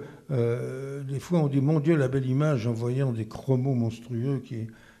 parce que des fois on dit, mon Dieu, la belle image en voyant des chromos monstrueux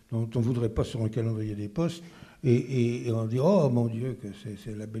dont on ne voudrait pas sur un calendrier des postes. Et on dit, oh mon Dieu, que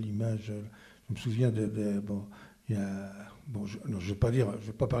c'est la belle image. Je me souviens bon, il y a, bon, je ne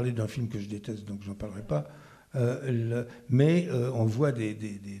vais pas parler d'un film que je déteste, donc j'en parlerai pas. Mais on voit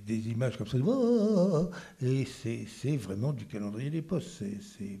des images comme ça, et c'est vraiment du calendrier des postes,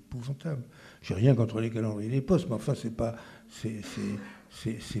 c'est épouvantable. J'ai rien contre les calendriers des postes, mais enfin c'est pas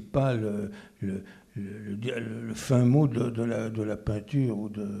le fin mot de la peinture ou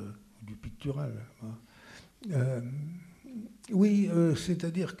du pictural. Oui,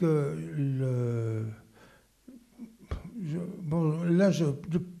 c'est-à-dire que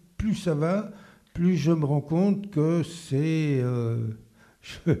plus ça va, plus je me rends compte que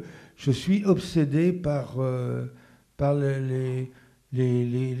je suis obsédé par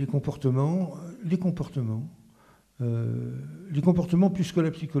les comportements, les comportements plus que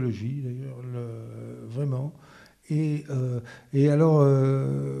la psychologie d'ailleurs, vraiment. Et alors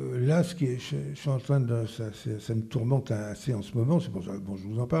là, je suis en train de, ça me tourmente assez en ce moment, c'est pour ça que je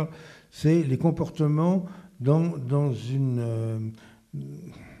vous en parle, c'est les comportements dans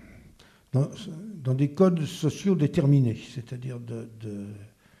des codes sociaux déterminés, c'est-à-dire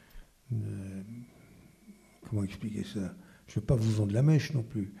comment expliquer ça? Je ne veux pas vous vendre la mèche non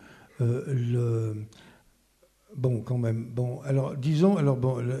plus. Bon, quand même. Bon, alors, disons,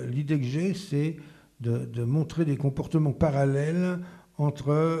 l'idée que j'ai, c'est de montrer des comportements parallèles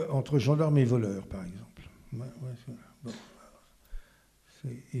entre gendarmes et voleurs, par exemple. Bon.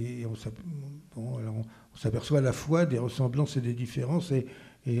 Et on s'aperçoit à la fois des ressemblances et des différences,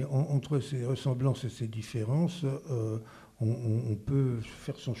 et entre ces ressemblances et ces différences, on peut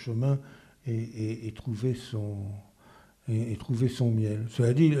faire son chemin et trouver son miel.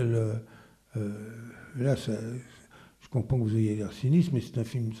 Cela dit, là, je comprends que vous ayez l'air cynique, mais ça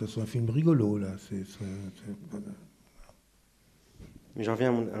sera un film rigolo, là. Mais j'en reviens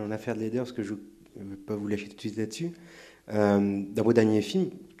à mon affaire de laideur, parce que je ne veux pas vous lâcher tout de suite là-dessus. Dans vos derniers films,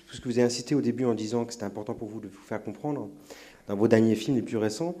 tout ce que vous avez incité au début en disant que c'était important pour vous de vous faire comprendre, dans vos derniers films les plus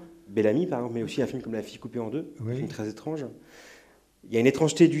récents, Bel-Ami par exemple, mais aussi un film comme La fille coupée en deux, un film très étrange, il y a une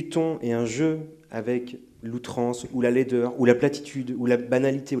étrangeté du ton et un jeu avec l'outrance, ou la laideur, ou la platitude, ou la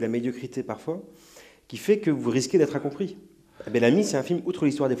banalité, ou la médiocrité parfois, qui fait que vous risquez d'être incompris. Bel-Ami, c'est un film, outre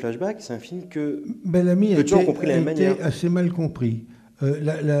l'histoire des flashbacks, c'est un film que Bel-Ami peu de gens ont compris de la même manière. Assez mal compris.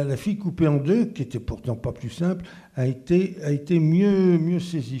 La fille coupée en deux, qui était pourtant pas plus simple, a été mieux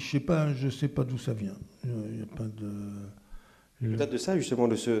saisie. Je sais pas d'où ça vient. Il y a pas de... Peut-être de ça, justement,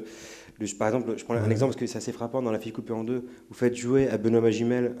 par exemple, je prends un exemple parce que c'est assez frappant dans La fille coupée en deux. Vous faites jouer à Benoît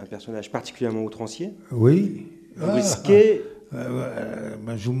Magimel un personnage particulièrement outrancier. Oui. Vous risquez...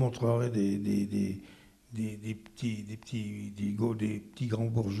 je vous montrerai des petits grands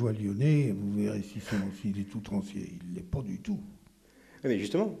bourgeois lyonnais. Vous verrez s'il est outrancier. Il ne l'est pas du tout. Oui, mais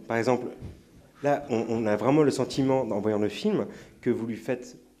justement, par exemple, là, on a vraiment le sentiment, en voyant le film, que vous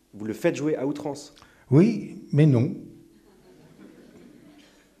le faites jouer à outrance. Oui, mais non.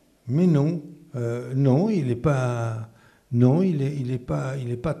 Mais non, non, il n'est pas, non, il est pas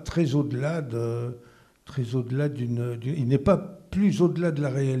très au-delà d'une, il n'est pas plus au-delà de la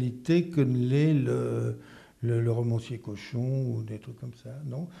réalité que ne l'est le romancier cochon ou des trucs comme ça.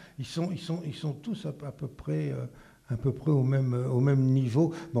 Non, ils sont tous à peu près au même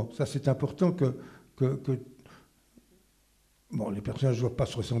niveau. Bon, ça c'est important que bon, les personnages ne doivent pas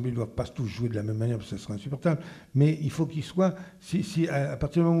se ressembler, ne doivent pas tous jouer de la même manière, parce que ça serait insupportable. Mais il faut qu'ils soient, à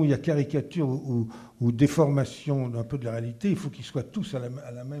partir du moment où il y a caricature ou déformation un peu de la réalité, il faut qu'ils soient tous à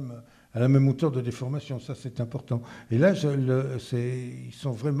la même hauteur de déformation. Ça, c'est important. Et là, ils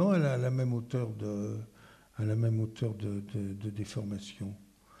sont vraiment à la même hauteur de déformation.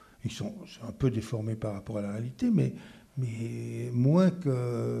 Ils sont un peu déformés par rapport à la réalité, mais moins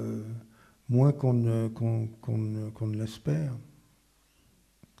qu'on ne l'espère.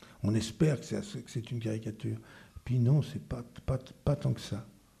 On espère que c'est une caricature. Puis non, c'est pas tant que ça.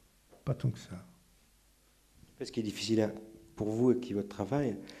 Pas tant que ça. Ce qui est difficile pour vous et qui est votre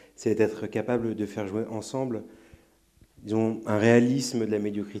travail, c'est d'être capable de faire jouer ensemble, disons, un réalisme de la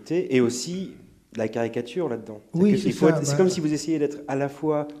médiocrité et aussi de la caricature là-dedans. Oui, c'est comme si vous essayiez d'être à la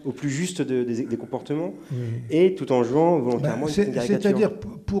fois au plus juste des comportements et tout en jouant volontairement une caricature. C'est-à-dire,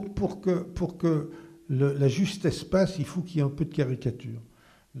 pour que la justesse passe, il faut qu'il y ait un peu de caricature.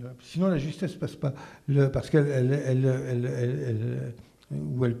 Sinon, la justesse ne passe pas. Parce qu'elle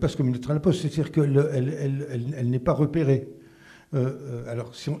passe comme une lettre à la poste. C'est-à-dire qu'elle n'est pas repérée.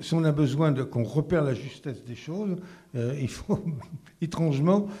 alors, si on a besoin qu'on repère la justesse des choses, il faut,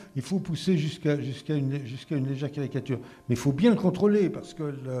 étrangement, il faut pousser jusqu'à une légère caricature. Mais il faut bien le contrôler, parce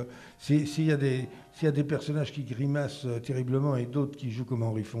que s'il y a des personnages qui grimacent terriblement et d'autres qui jouent comme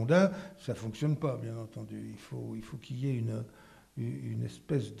Henri Fonda, ça ne fonctionne pas, bien entendu. Il faut qu'il y ait une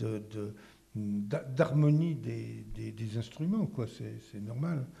espèce d'harmonie des instruments, quoi. C'est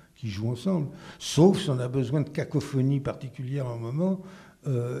normal qu'ils jouent ensemble, sauf si on a besoin de cacophonie particulière à un moment,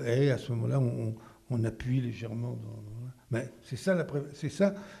 et à ce moment-là, on appuie légèrement. Mais c'est ça,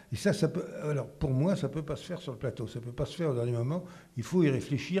 et ça peut, alors pour moi, ça ne peut pas se faire sur le plateau, ça ne peut pas se faire au dernier moment, il faut y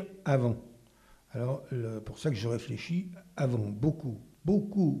réfléchir avant. Alors, pour ça que je réfléchis avant, beaucoup.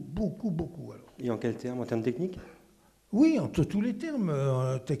 Alors. Et en quel terme? En termes techniques? Oui, en tous les termes,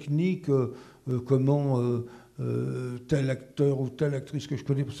 techniques, comment tel acteur ou telle actrice que je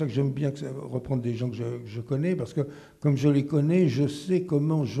connais, c'est pour ça que j'aime bien reprendre des gens que je connais, parce que comme je les connais, je sais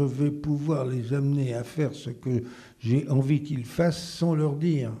comment je vais pouvoir les amener à faire ce que j'ai envie qu'ils fassent sans leur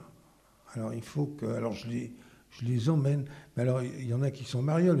dire. Alors il faut que... Alors je les emmène. Mais alors il y en a qui sont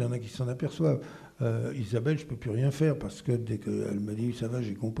marioles, il y en a qui s'en aperçoivent. Isabelle, je ne peux plus rien faire, parce que dès qu'elle m'a dit « ça va,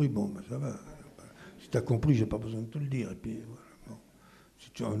 j'ai compris », bon, ben ça va. Si tu as compris, je n'ai pas besoin de te le dire. Et puis voilà. Bon.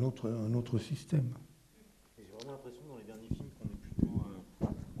 Si tu as un autre système. J'ai vraiment l'impression dans les derniers films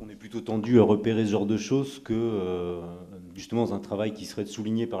qu'on est plutôt tendu à repérer ce genre de choses que justement dans un travail qui serait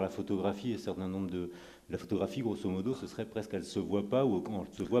souligné par la photographie, et un certain nombre de la photographie, grosso modo, ce serait presque qu'elle ne se voit pas ou quand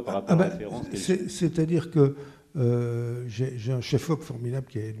elle se voit par rapport à la référence. C'est-à-dire que j'ai un chef-op formidable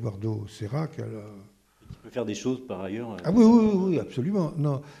qui est Eduardo Serra, qui peut faire des choses par ailleurs. Ah oui, absolument.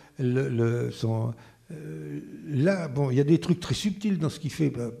 Non, là, bon, il y a des trucs très subtils dans ce qu'il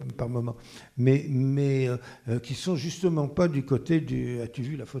fait par moment, mais qui sont justement pas du côté du. As-tu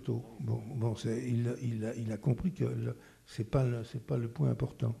vu la photo? Bon, il a compris que c'est pas le point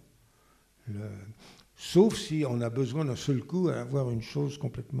important. Sauf si on a besoin d'un seul coup à avoir une chose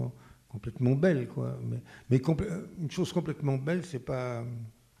complètement belle, quoi. Mais une chose complètement belle, c'est pas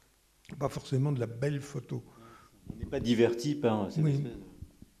forcément de la belle photo. On n'est pas diverti par cette espèce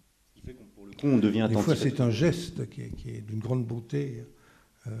qui fait qu'on, pour le coup, on devient attentif. Des fois, c'est un geste qui est d'une grande beauté.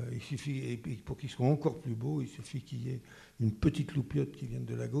 Il suffit, et pour qu'il soit encore plus beau, il suffit qu'il y ait une petite loupiote qui vienne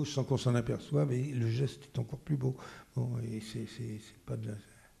de la gauche sans qu'on s'en aperçoive, et le geste est encore plus beau. Bon, et c'est pas de la...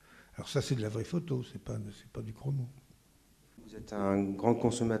 Alors ça, c'est de la vraie photo, c'est pas du chromo. Vous êtes un grand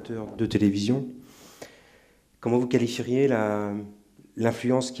consommateur de télévision. Comment vous qualifieriez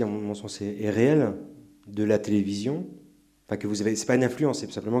l'influence qui, à mon sens, est réelle de la télévision? Enfin, que vous avez, c'est pas une influence,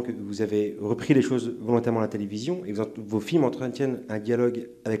 c'est simplement que vous avez repris les choses volontairement à la télévision, et vos films entretiennent un dialogue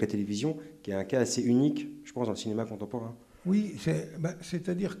avec la télévision, qui est un cas assez unique, je pense, dans le cinéma contemporain. Oui,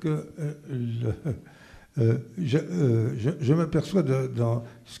 c'est-à-dire que je m'aperçois dans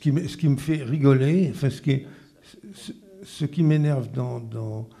ce qui me fait rigoler, enfin ce qui m'énerve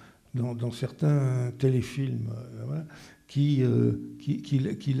dans certains téléfilms, voilà, qui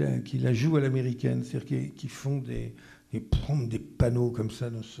la jouent à l'américaine, c'est-à-dire qui font prendre des panneaux comme ça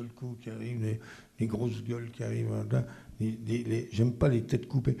d'un seul coup, qui arrivent, des grosses gueules qui arrivent, j'aime pas les têtes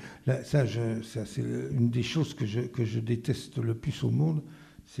coupées. Là, ça c'est une des choses que je déteste le plus au monde,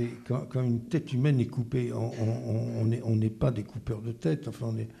 c'est quand une tête humaine est coupée. On n'est pas des coupeurs de tête, enfin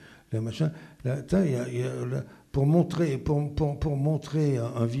on est là, machin. Là, pour montrer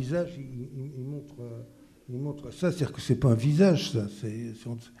un visage, il montre ça, c'est-à-dire que c'est pas un visage, ça.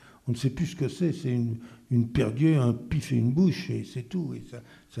 On ne sait plus ce que c'est une paire d'yeux, un pif et une bouche, et c'est tout, et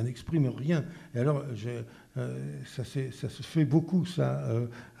ça n'exprime rien. Et alors, ça se fait beaucoup, ça,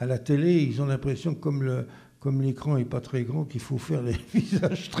 à la télé, ils ont l'impression que comme l'écran n'est pas très grand, qu'il faut faire les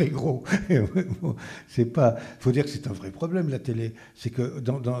visages très gros. Bon, faut dire que c'est un vrai problème, la télé. C'est que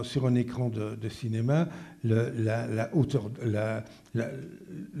sur un écran de cinéma, la hauteur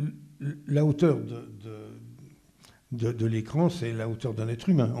de l'écran, c'est la hauteur d'un être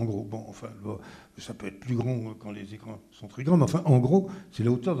humain, en gros. Bon, enfin, ça peut être plus grand quand les écrans sont très grands, mais enfin, en gros, c'est la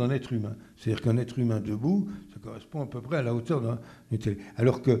hauteur d'un être humain. C'est-à-dire qu'un être humain debout, ça correspond à peu près à la hauteur d'une télé.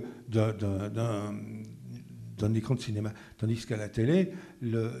 Alors que d'un écran de cinéma. Tandis qu'à la télé,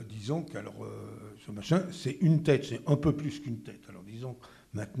 disons que ce machin, c'est une tête, c'est un peu plus qu'une tête. Alors disons que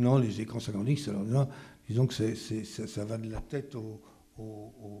maintenant, les écrans s'agrandissent, alors disons que ça va de la tête en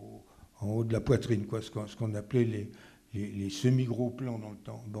haut de la poitrine, quoi, ce qu'on appelait les semi-gros plans dans le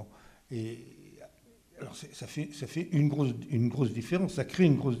temps. Bon, et alors ça fait une grosse différence, ça crée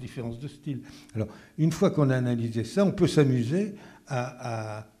une grosse différence de style. Alors, une fois qu'on a analysé ça, on peut s'amuser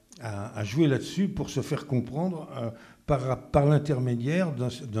à jouer là-dessus pour se faire comprendre par l'intermédiaire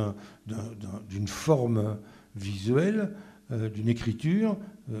d'une forme visuelle d'une écriture,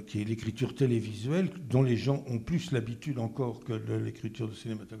 qui est l'écriture télévisuelle, dont les gens ont plus l'habitude encore que de l'écriture de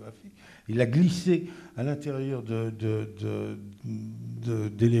cinématographique. Il a glissé à l'intérieur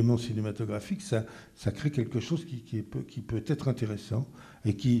d'éléments cinématographiques, ça crée quelque chose qui peut être intéressant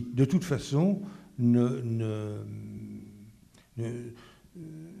et qui, de toute façon, je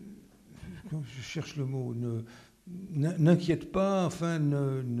cherche le mot, n'inquiète pas, enfin,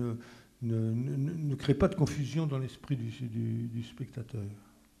 ne crée pas de confusion dans l'esprit du spectateur.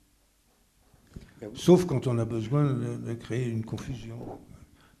 Sauf quand on a besoin de créer une confusion. À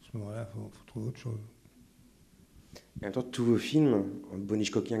ce moment-là, il faut trouver autre chose. Et en même temps, tous vos films, bon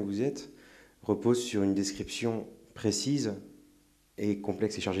Hitchcockien que vous êtes, reposent sur une description précise et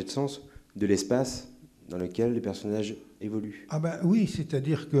complexe et chargée de sens de l'espace dans lequel les personnages évoluent. Ah ben oui,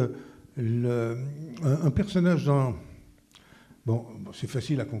 c'est-à-dire que un personnage dans... Bon, c'est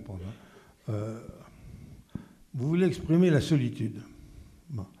facile à comprendre. Vous voulez exprimer la solitude.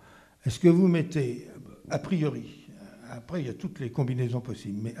 Bon. Est-ce que vous mettez, a priori, après il y a toutes les combinaisons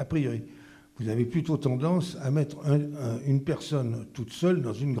possibles, mais a priori, vous avez plutôt tendance à mettre une personne toute seule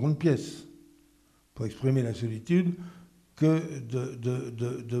dans une grande pièce pour exprimer la solitude que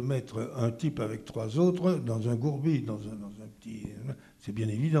de mettre un type avec 3 autres dans un gourbi, dans un petit... C'est bien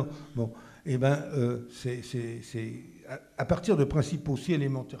évident. Bon, eh bien, c'est à partir de principes aussi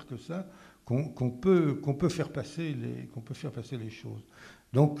élémentaires que ça qu'on peut faire passer les choses.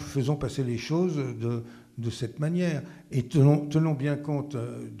 Donc, faisons passer les choses de cette manière. Et tenons bien compte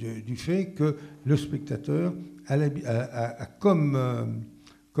du fait que le spectateur a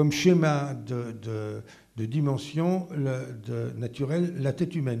comme schéma de dimension naturelle la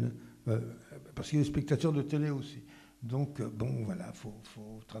tête humaine. Parce qu'il est spectateur de télé aussi. Donc, bon, voilà, faut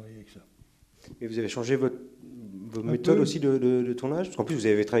travailler avec ça. Et vous avez changé vos méthodes aussi de tournage? Parce qu'en plus, vous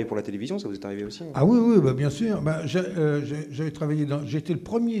avez travaillé pour la télévision, ça vous est arrivé aussi? Ah oui, bah, bien sûr. Bah, j'avais travaillé j'étais le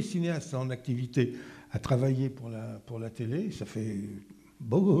premier cinéaste en activité à travailler pour la télé. Ça fait...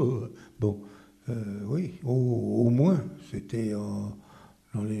 oui, au moins. C'était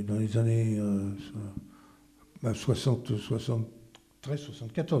dans les années 73,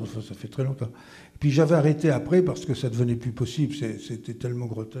 74, enfin, ça fait très longtemps. Puis j'avais arrêté après parce que ça devenait plus possible. C'était tellement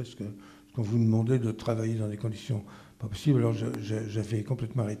grotesque qu'on vous demandait de travailler dans des conditions pas possibles. Alors j'avais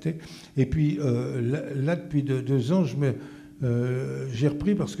complètement arrêté. Et puis là depuis 2 ans, j'ai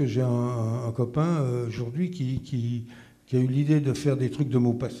repris parce que j'ai un copain aujourd'hui qui a eu l'idée de faire des trucs de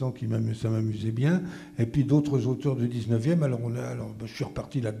Maupassant ça m'amusait bien, et puis d'autres auteurs du 19e. Alors je suis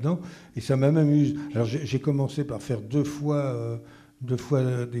reparti là-dedans, et ça m'amuse. Alors j'ai commencé par faire 2 fois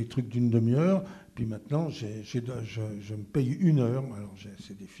des trucs d'une demi-heure, puis maintenant je me paye 1 heure. Alors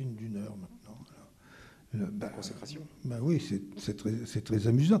c'est des films d'1 heure maintenant. Consécration. Oui, c'est très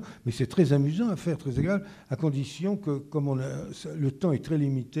amusant, mais c'est très amusant à faire, très égal, à condition que, comme le temps est très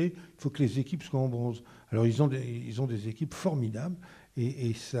limité, il faut que les équipes soient en bronze. Alors ils ont des équipes formidables,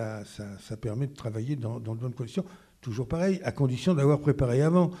 et ça permet de travailler dans de bonnes conditions. Toujours pareil, à condition d'avoir préparé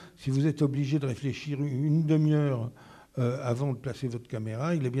avant. Si vous êtes obligé de réfléchir une demi-heure avant de placer votre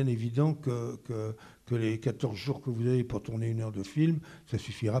caméra, il est bien évident que les 14 jours que vous avez pour tourner 1 heure de film, ça ne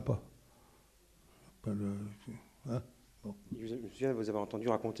suffira pas. Bon. Je me souviens de vous avoir entendu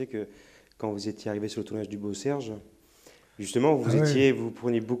raconter que quand vous étiez arrivé sur le tournage du Beau Serge, justement, vous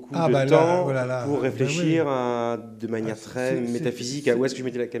preniez beaucoup de temps pour réfléchir de manière très métaphysique à où est-ce que je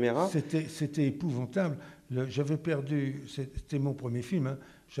mettais la caméra. C'était épouvantable. J'avais perdu, c'était mon premier film, hein,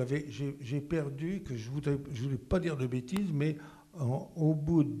 j'ai perdu, que je voulais pas dire de bêtises, mais au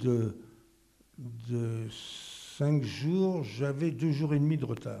bout de 5 jours, j'avais 2 jours et demi de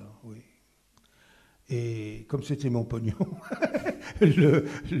retard, oui. Et comme c'était mon pognon,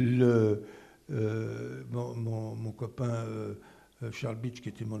 mon copain Charles Beach, qui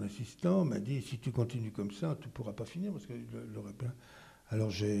était mon assistant, m'a dit: si tu continues comme ça, tu ne pourras pas finir, parce qu'il aurait plein. Alors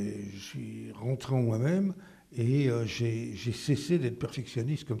je suis rentré en moi-même, et j'ai cessé d'être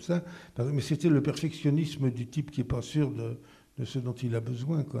perfectionniste comme ça. Mais c'était le perfectionnisme du type qui n'est pas sûr de ce dont il a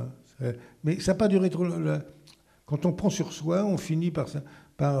besoin, quoi. Mais ça n'a pas duré trop longtemps. Quand on prend sur soi, on finit par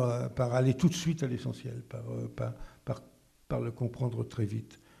aller tout de suite à l'essentiel, par le comprendre très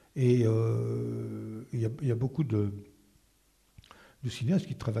vite. Et il y a beaucoup de cinéastes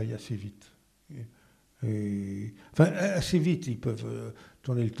qui travaillent assez vite. Enfin, assez vite, ils peuvent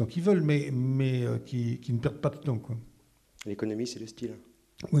tourner le temps qu'ils veulent, mais qui ne perdent pas de temps, quoi. L'économie, c'est le style.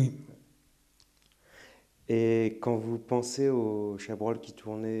 Oui. Et quand vous pensez au Chabrol qui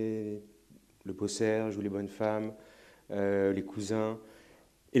tournait Le Beau Serge ou Les Bonnes Femmes, Les Cousins,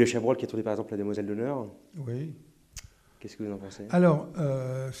 et le Chabrol qui a tourné par exemple La Demoiselle d'honneur, oui. Qu'est-ce que vous en pensez? Alors,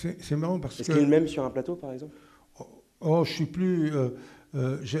 c'est marrant parce que... Est-ce qu'il est le même sur un plateau, par exemple? Oh, je suis plus...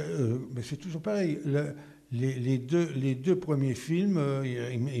 mais c'est toujours pareil. Les deux premiers films,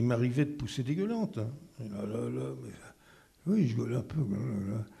 il m'arrivait de pousser des gueulantes. Hein. Oui, je gueule un peu.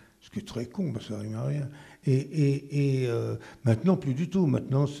 Ce qui est très con, ça n'arrive à rien. Et maintenant, plus du tout.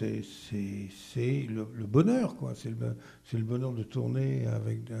 Maintenant, c'est le bonheur, quoi. C'est le bonheur de tourner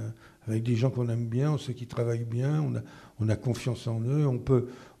avec des gens qu'on aime bien, on sait qu'ils travaillent bien, on a confiance en eux, on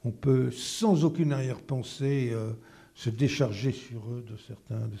peut sans aucune arrière-pensée se décharger sur eux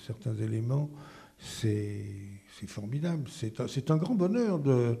de certains éléments. C'est formidable. C'est un grand bonheur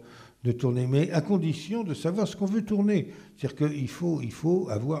de tourner, mais à condition de savoir ce qu'on veut tourner. C'est-à-dire qu'il faut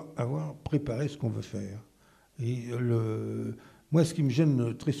avoir préparé ce qu'on veut faire. Et moi, ce qui me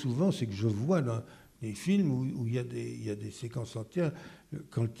gêne très souvent, c'est que je vois dans des films où il y a des séquences entières.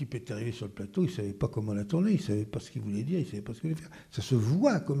 Quand le type est arrivé sur le plateau, il ne savait pas comment la tourner, il ne savait pas ce qu'il voulait dire, il ne savait pas ce qu'il voulait faire. Ça se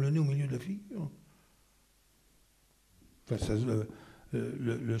voit comme le nez au milieu de la figure. Enfin,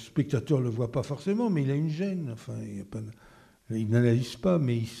 le spectateur ne le voit pas forcément, mais il a une gêne. Enfin, il n'analyse pas,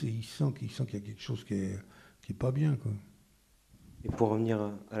 mais il sent qu'il y a quelque chose qui est pas bien, quoi. Et pour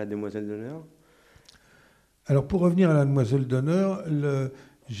revenir à la demoiselle d'honneur? Alors, pour revenir à la demoiselle d'honneur,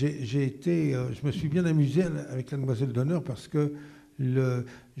 je me suis bien amusé avec la demoiselle d'honneur parce que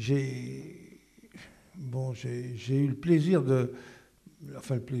j'ai eu le plaisir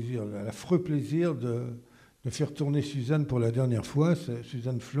l'affreux plaisir de faire tourner Suzanne pour la dernière fois.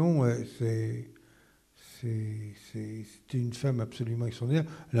 Suzanne Flon, c'était une femme absolument extraordinaire.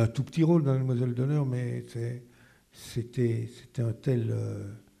 Elle a un tout petit rôle dans la demoiselle d'honneur, mais c'était un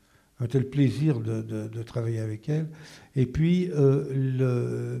tel plaisir de travailler avec elle. Et puis,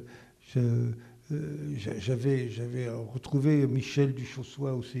 j'avais retrouvé Michel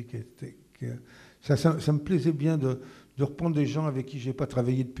Duchossois aussi. Ça me plaisait bien de reprendre des gens avec qui je n'ai pas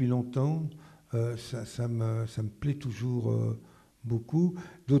travaillé depuis longtemps. Ça me plaît toujours beaucoup.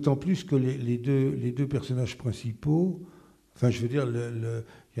 D'autant plus que les deux personnages principaux, enfin, je veux dire, il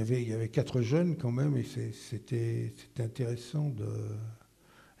y avait 4 jeunes quand même, et c'était intéressant de...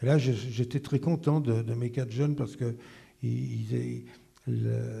 Et là, j'étais très content de mes 4 jeunes parce qu'ils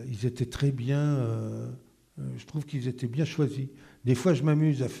étaient très bien. Je trouve qu'ils étaient bien choisis. Des fois, je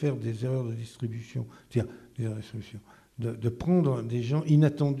m'amuse à faire des erreurs de distribution. De prendre des gens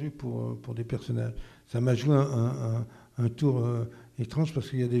inattendus pour des personnages. Ça m'a joué un tour étrange parce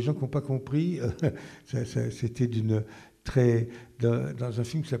qu'il y a des gens qui n'ont pas compris. C'était dans un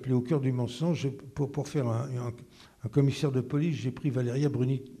film qui s'appelait Au cœur du mensonge. Pour faire un commissaire de police, j'ai pris Valéria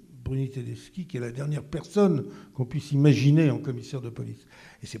Bruni Tedeschi, qui est la dernière personne qu'on puisse imaginer en commissaire de police.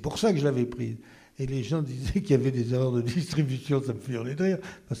 Et c'est pour ça que je l'avais prise. Et les gens disaient qu'il y avait des erreurs de distribution, ça me fait hurler de rire,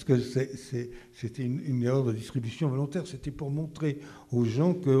 parce que c'était une erreur de distribution volontaire. C'était pour montrer aux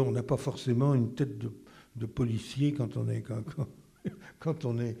gens qu'on n'a pas forcément une tête de policier quand on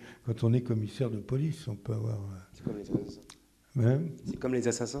est commissaire de police. On peut avoir... C'est comme les assassins. Hein? C'est comme les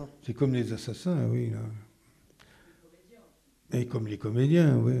assassins. C'est comme les assassins, oui. Là. Et comme les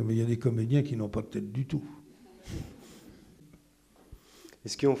comédiens, oui. Mais il y a des comédiens qui n'ont pas de tête du tout.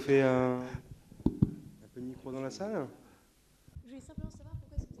 Est-ce qu'on fait un peu de micro dans la salle? Je voulais simplement savoir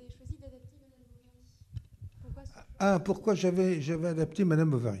pourquoi est-ce que vous avez choisi d'adapter Madame Bovary. Pourquoi j'avais adapté Madame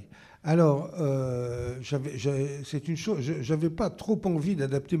Bovary? Alors, c'est une chose, j'avais pas trop envie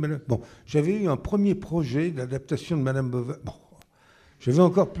d'adapter Madame... Bon, j'avais eu un premier projet d'adaptation de Madame Bovary. Bon, je vais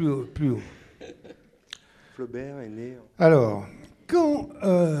encore plus haut. Flaubert est né... Alors, quand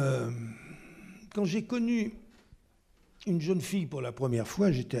j'ai connu une jeune fille pour la première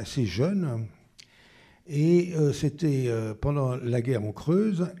fois, j'étais assez jeune, et c'était pendant la guerre en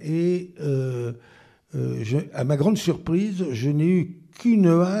Creuse, et à ma grande surprise, je n'ai eu qu'une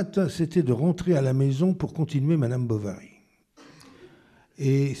hâte, c'était de rentrer à la maison pour continuer Madame Bovary.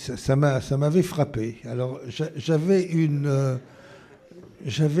 Et ça m'avait frappé. Alors j'avais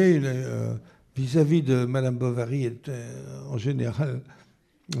vis-à-vis de Madame Bovary, en général,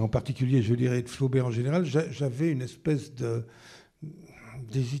 en particulier, je dirais, de Flaubert en général, j'avais une espèce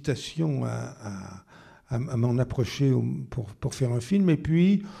d'hésitation à m'en approcher pour faire un film. Et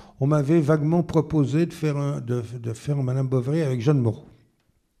puis, on m'avait vaguement proposé de faire Madame Bovary avec Jeanne Moreau.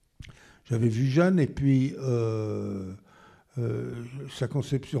 J'avais vu Jeanne, et puis sa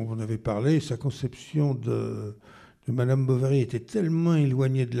conception, on en avait parlé, sa conception de Madame Bovary était tellement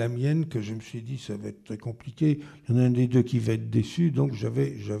éloignée de la mienne que je me suis dit ça va être très compliqué. Il y en a un des deux qui va être déçu, donc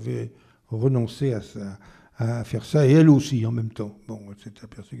j'avais renoncé à faire ça, et elle aussi en même temps. Bon, elle s'est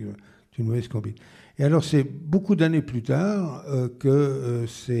aperçue que c'est une mauvaise combine. Et alors c'est beaucoup d'années plus tard que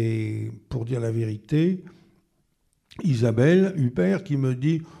c'est, pour dire la vérité, Isabelle Huppert qui me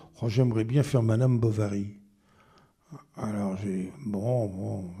dit « Oh, j'aimerais bien faire Madame Bovary ». Alors j'ai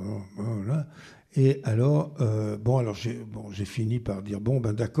là. Et alors j'ai fini par dire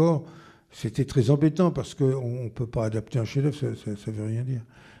d'accord. C'était très embêtant parce qu'on ne peut pas adapter un chef-d'œuvre, ça veut rien dire.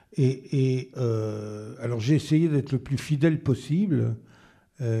 Alors j'ai essayé d'être le plus fidèle possible.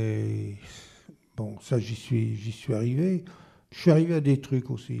 Ça j'y suis arrivé. Je suis arrivé à des trucs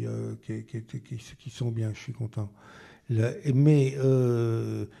aussi qui sont bien. Je suis content. Mais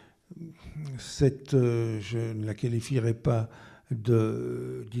je ne la qualifierai pas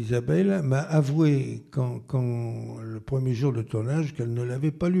d'Isabelle, m'a avoué quand le premier jour de tournage qu'elle ne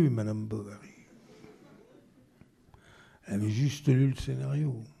l'avait pas lu, Madame Bovary. Elle avait juste lu le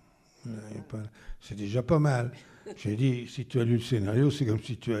scénario. C'est déjà pas mal. J'ai dit, si tu as lu le scénario, c'est comme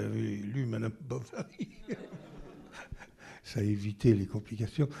si tu avais lu Madame Bovary. Ça a évité les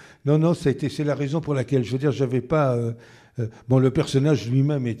complications. Non, c'est la raison pour laquelle, je veux dire, j'avais pas... le personnage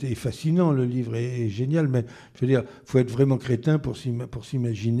lui-même est fascinant, le livre est génial, mais je veux dire, il faut être vraiment crétin pour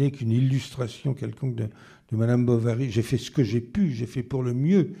s'imaginer qu'une illustration quelconque de Madame Bovary, j'ai fait ce que j'ai pu, j'ai fait pour le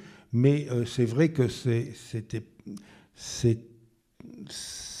mieux, mais c'est vrai que c'était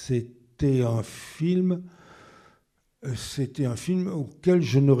un film... C'était un film auquel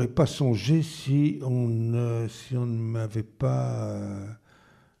je n'aurais pas songé si on ne m'avait pas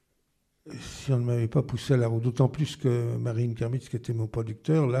poussé à la roue. D'autant plus que Marine Kermitz, qui était mon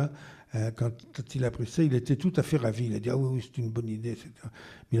producteur, là, quand il a appris ça, il était tout à fait ravi. Il a dit « Ah oui, c'est une bonne idée. » etc.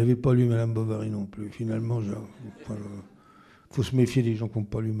 Mais il n'avait pas lu Madame Bovary non plus. Finalement, il faut se méfier des gens qui n'ont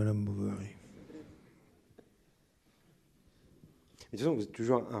pas lu Madame Bovary. De toute façon, vous êtes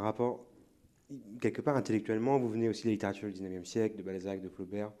toujours un rapport... Quelque part, intellectuellement, vous venez aussi de la littérature du 19e siècle, de Balzac, de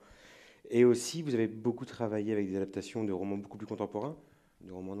Flaubert. Et aussi, vous avez beaucoup travaillé avec des adaptations de romans beaucoup plus contemporains,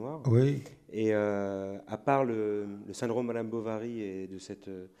 de romans noirs. Oui. Et à part le syndrome Madame Bovary et de cette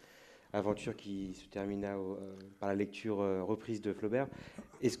aventure qui se termina par la lecture reprise de Flaubert,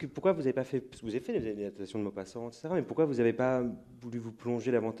 pourquoi vous n'avez pas fait... Vous avez fait des adaptations de Maupassant, etc. Mais pourquoi vous n'avez pas voulu vous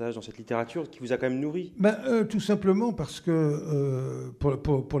plonger davantage dans cette littérature qui vous a quand même nourri? Tout simplement parce que,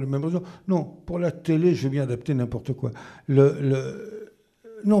 pour les mêmes raisons... Non, pour la télé, je veux bien adapter n'importe quoi.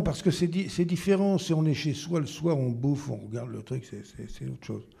 Non, parce que c'est différent. Si on est chez soi, le soir, on bouffe, on regarde le truc, c'est autre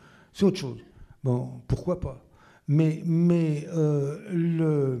chose. C'est autre chose. Bon, pourquoi pas? Mais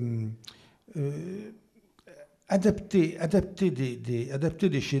adapter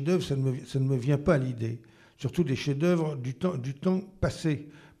des chefs-d'œuvre, ça ne me vient pas à l'idée. Surtout des chefs-d'œuvre du temps passé,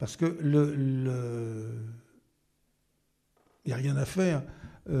 parce que il n'y a rien à faire.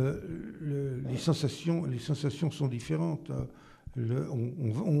 Les sensations sont différentes.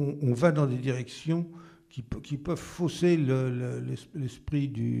 On va dans des directions qui peuvent fausser l'esprit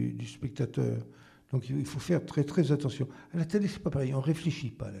du spectateur. Donc il faut faire très très attention. À la télé, c'est pas pareil. On réfléchit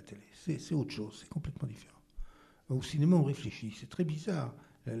pas à la télé. C'est autre chose. C'est complètement différent. Au cinéma, on réfléchit. C'est très bizarre.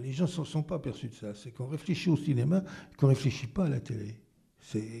 Les gens ne sont pas aperçus de ça. C'est qu'on réfléchit au cinéma et qu'on ne réfléchit pas à la télé.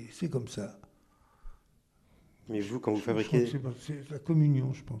 C'est comme ça. Mais vous, quand vous fabriquez... C'est la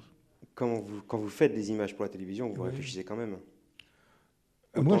communion, je pense. Quand vous faites des images pour la télévision, vous réfléchissez quand même.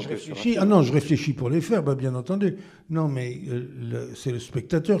 Moi, je réfléchis. Ah non, je réfléchis pour les faire, bien entendu. Non, mais c'est le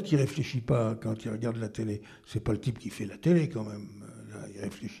spectateur qui réfléchit pas quand il regarde la télé. C'est pas le type qui fait la télé, quand même. Là, il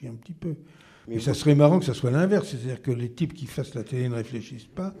réfléchit un petit peu. Mais ça serait marrant que ça soit l'inverse, c'est-à-dire que les types qui fassent la télé ne réfléchissent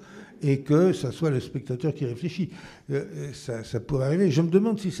pas et que ça soit le spectateur qui réfléchit. Ça pourrait arriver. Je me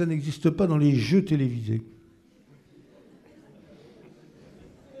demande si ça n'existe pas dans les jeux télévisés.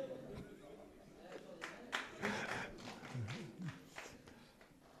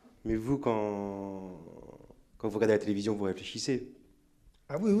 Mais vous, quand vous regardez la télévision, vous réfléchissez.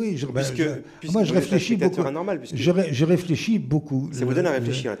 Ah oui, moi je réfléchis beaucoup. Je réfléchis beaucoup. Ça vous donne à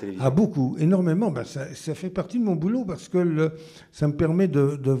réfléchir à la télévision? Ah beaucoup, énormément. Ça fait partie de mon boulot parce que ça me permet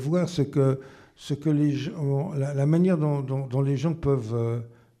de voir ce que les gens, la manière dont les gens peuvent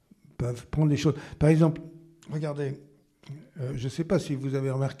prendre les choses. Par exemple, regardez, je ne sais pas si vous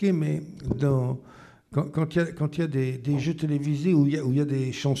avez remarqué, mais quand il y a des jeux télévisés où il y a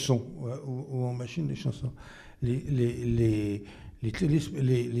des chansons, ou en machine des chansons, les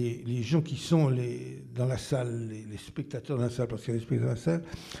gens qui sont dans la salle, les spectateurs dans la salle, parce qu'il y a des spectateurs dans la salle,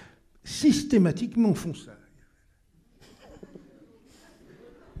 systématiquement font ça.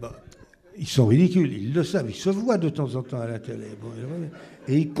 Ils sont ridicules, ils le savent, ils se voient de temps en temps à la télé.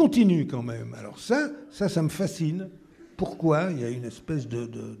 Et ils continuent quand même. Alors ça me fascine. Pourquoi? Il y a une espèce de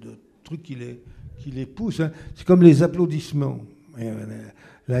truc qui les pousse. Hein. C'est comme les applaudissements.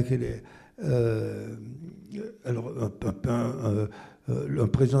 Là, alors, un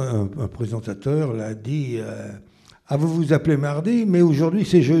présentateur l'a dit vous vous appelez mardi, mais aujourd'hui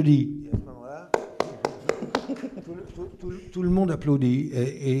c'est jeudi. Et à ce moment-là, tout le monde applaudit.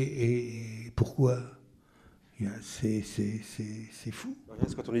 Et pourquoi? C'est fou.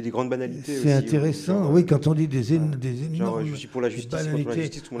 Quand on dit des grandes banalités. C'est intéressant, genre, oui, quand on dit des énormes. Genre, je suis pour la justice, contre la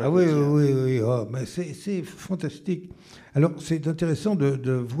justice, tout le monde oui, applaudit, oui. Oh, mais c'est fantastique. Alors, c'est intéressant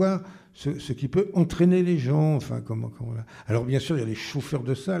de voir ce qui peut entraîner les gens. Enfin, comment alors, bien sûr, il y a les chauffeurs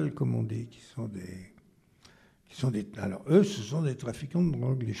de salle, comme on dit, qui sont des. Alors, eux, ce sont des trafiquants de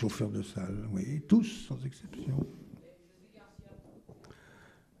drogue, les chauffeurs de salle. Oui, tous, sans exception.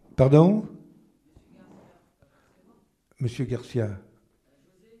 Pardon? Monsieur Garcia.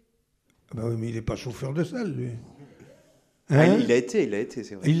 Ben oui, mais il n'est pas chauffeur de salle, lui. Hein? Il l'a été,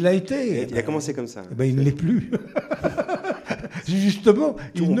 c'est vrai. Il l'a été. Il a commencé comme ça. Il ne l'est plus. Justement,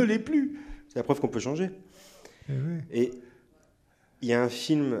 il ne l'est plus. C'est la preuve qu'on peut changer. Oui. Et il y a un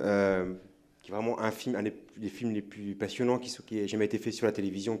film, qui est vraiment un des films les plus passionnants qui ait jamais été fait sur la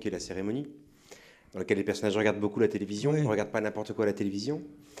télévision, qui est La Cérémonie, dans lequel les personnages regardent beaucoup la télévision, ne regardent pas n'importe quoi à la télévision,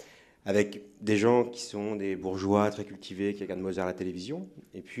 avec des gens qui sont des bourgeois très cultivés, qui regardent Mozart à la télévision.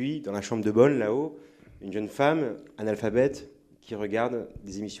 Et puis, dans la chambre de bonne, là-haut, une jeune femme analphabète qui regarde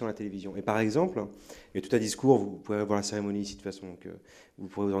des émissions à la télévision. Et par exemple, il y a tout un discours, vous pouvez voir La Cérémonie ici de toute façon, donc vous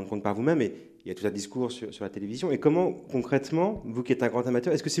pourrez vous rendre compte par vous-même, mais il y a tout un discours sur la télévision. Et comment, concrètement, vous qui êtes un grand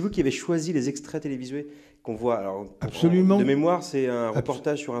amateur, est-ce que c'est vous qui avez choisi les extraits télévisués qu'on voit? Alors, absolument. De mémoire, c'est un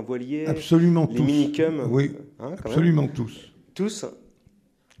reportage sur un voilier. Absolument les tous. minicums. Oui, absolument tous. Tous.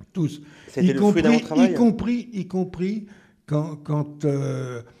 Y fruit d'un travail. Y compris quand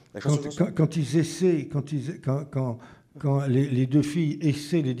ils essaient, quand les deux filles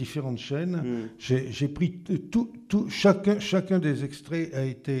essaient les différentes chaînes, j'ai pris chacun des extraits a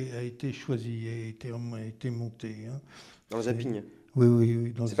été choisi, a été monté. Hein. Dans le zapping.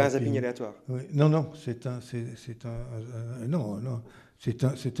 Oui. C'est pas un zapping aléatoire. Oui. Non, c'est un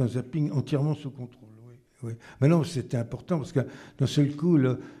zapping entièrement sous contrôle. Oui. Mais non, c'était important parce que d'un seul coup,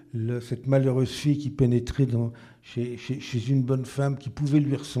 cette malheureuse fille qui pénétrait chez une bonne femme qui pouvait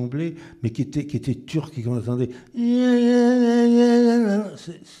lui ressembler, mais qui était turque et qu'on entendait.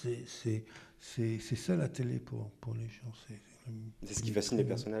 C'est ça la télé pour les gens. C'est ce qui fascine les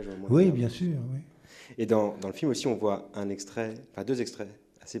personnages. Oui, bien sûr. Oui. Et dans le film aussi, on voit deux extraits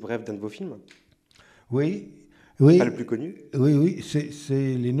assez brefs d'un de vos films. Oui. Pas le plus connu. Oui,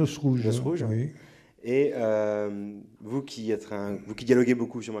 c'est Les Noces Rouges. Noces Rouges. Oui. Et vous qui dialoguez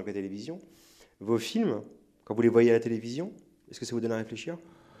beaucoup sûrement avec la télévision, vos films, quand vous les voyez à la télévision, est-ce que ça vous donne à réfléchir?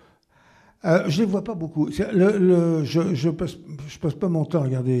 Je ne les vois pas beaucoup. Je passe pas mon temps à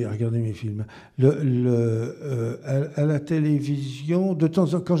regarder mes films. À la télévision, de temps en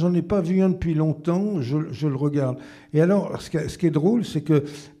temps, quand j'en ai pas vu un depuis longtemps, je le regarde. Et alors, ce qui est drôle, c'est que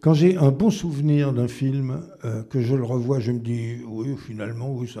quand j'ai un bon souvenir d'un film, que je le revois, je me dis, oui,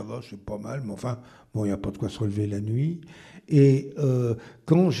 finalement, oui, ça va, c'est pas mal, mais enfin, bon, il n'y a pas de quoi se relever la nuit. Et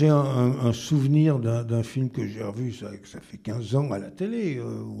quand j'ai un souvenir d'un film que j'ai revu, ça fait 15 ans à la télé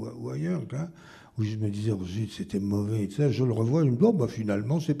ou ailleurs, hein, où je me disais, oh, zut, c'était mauvais, et ça, je le revois, je me dis, oh, bah,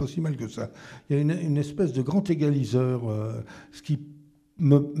 finalement, c'est pas si mal que ça. Il y a une espèce de grand égaliseur, ce qui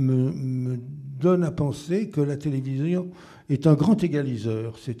me donne à penser que la télévision est un grand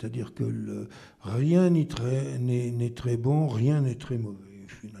égaliseur, c'est-à-dire que rien n'est très bon, rien n'est très mauvais,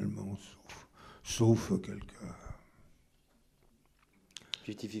 finalement, sauf quelques...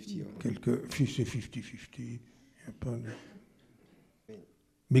 50-50. C'est 50-50.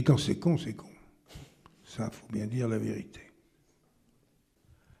 Mais quand c'est con, c'est con. Ça, il faut bien dire la vérité.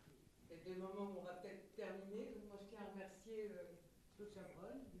 C'est des moments où on va peut-être terminer. Moi, je tiens à remercier Claude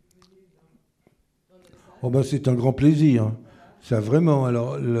Chabrol d'être venu dans notre salle. Oh ben, c'est un grand plaisir. Hein. Ça, vraiment.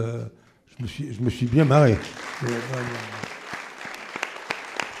 Alors, je me suis bien marré.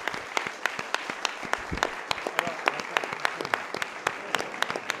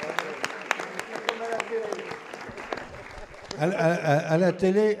 À la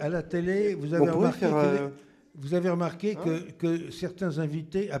télé, vous avez remarqué que certains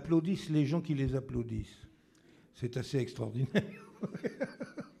invités applaudissent les gens qui les applaudissent. C'est assez extraordinaire.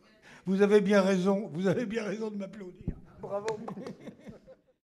 Vous avez bien raison de m'applaudir. Bravo.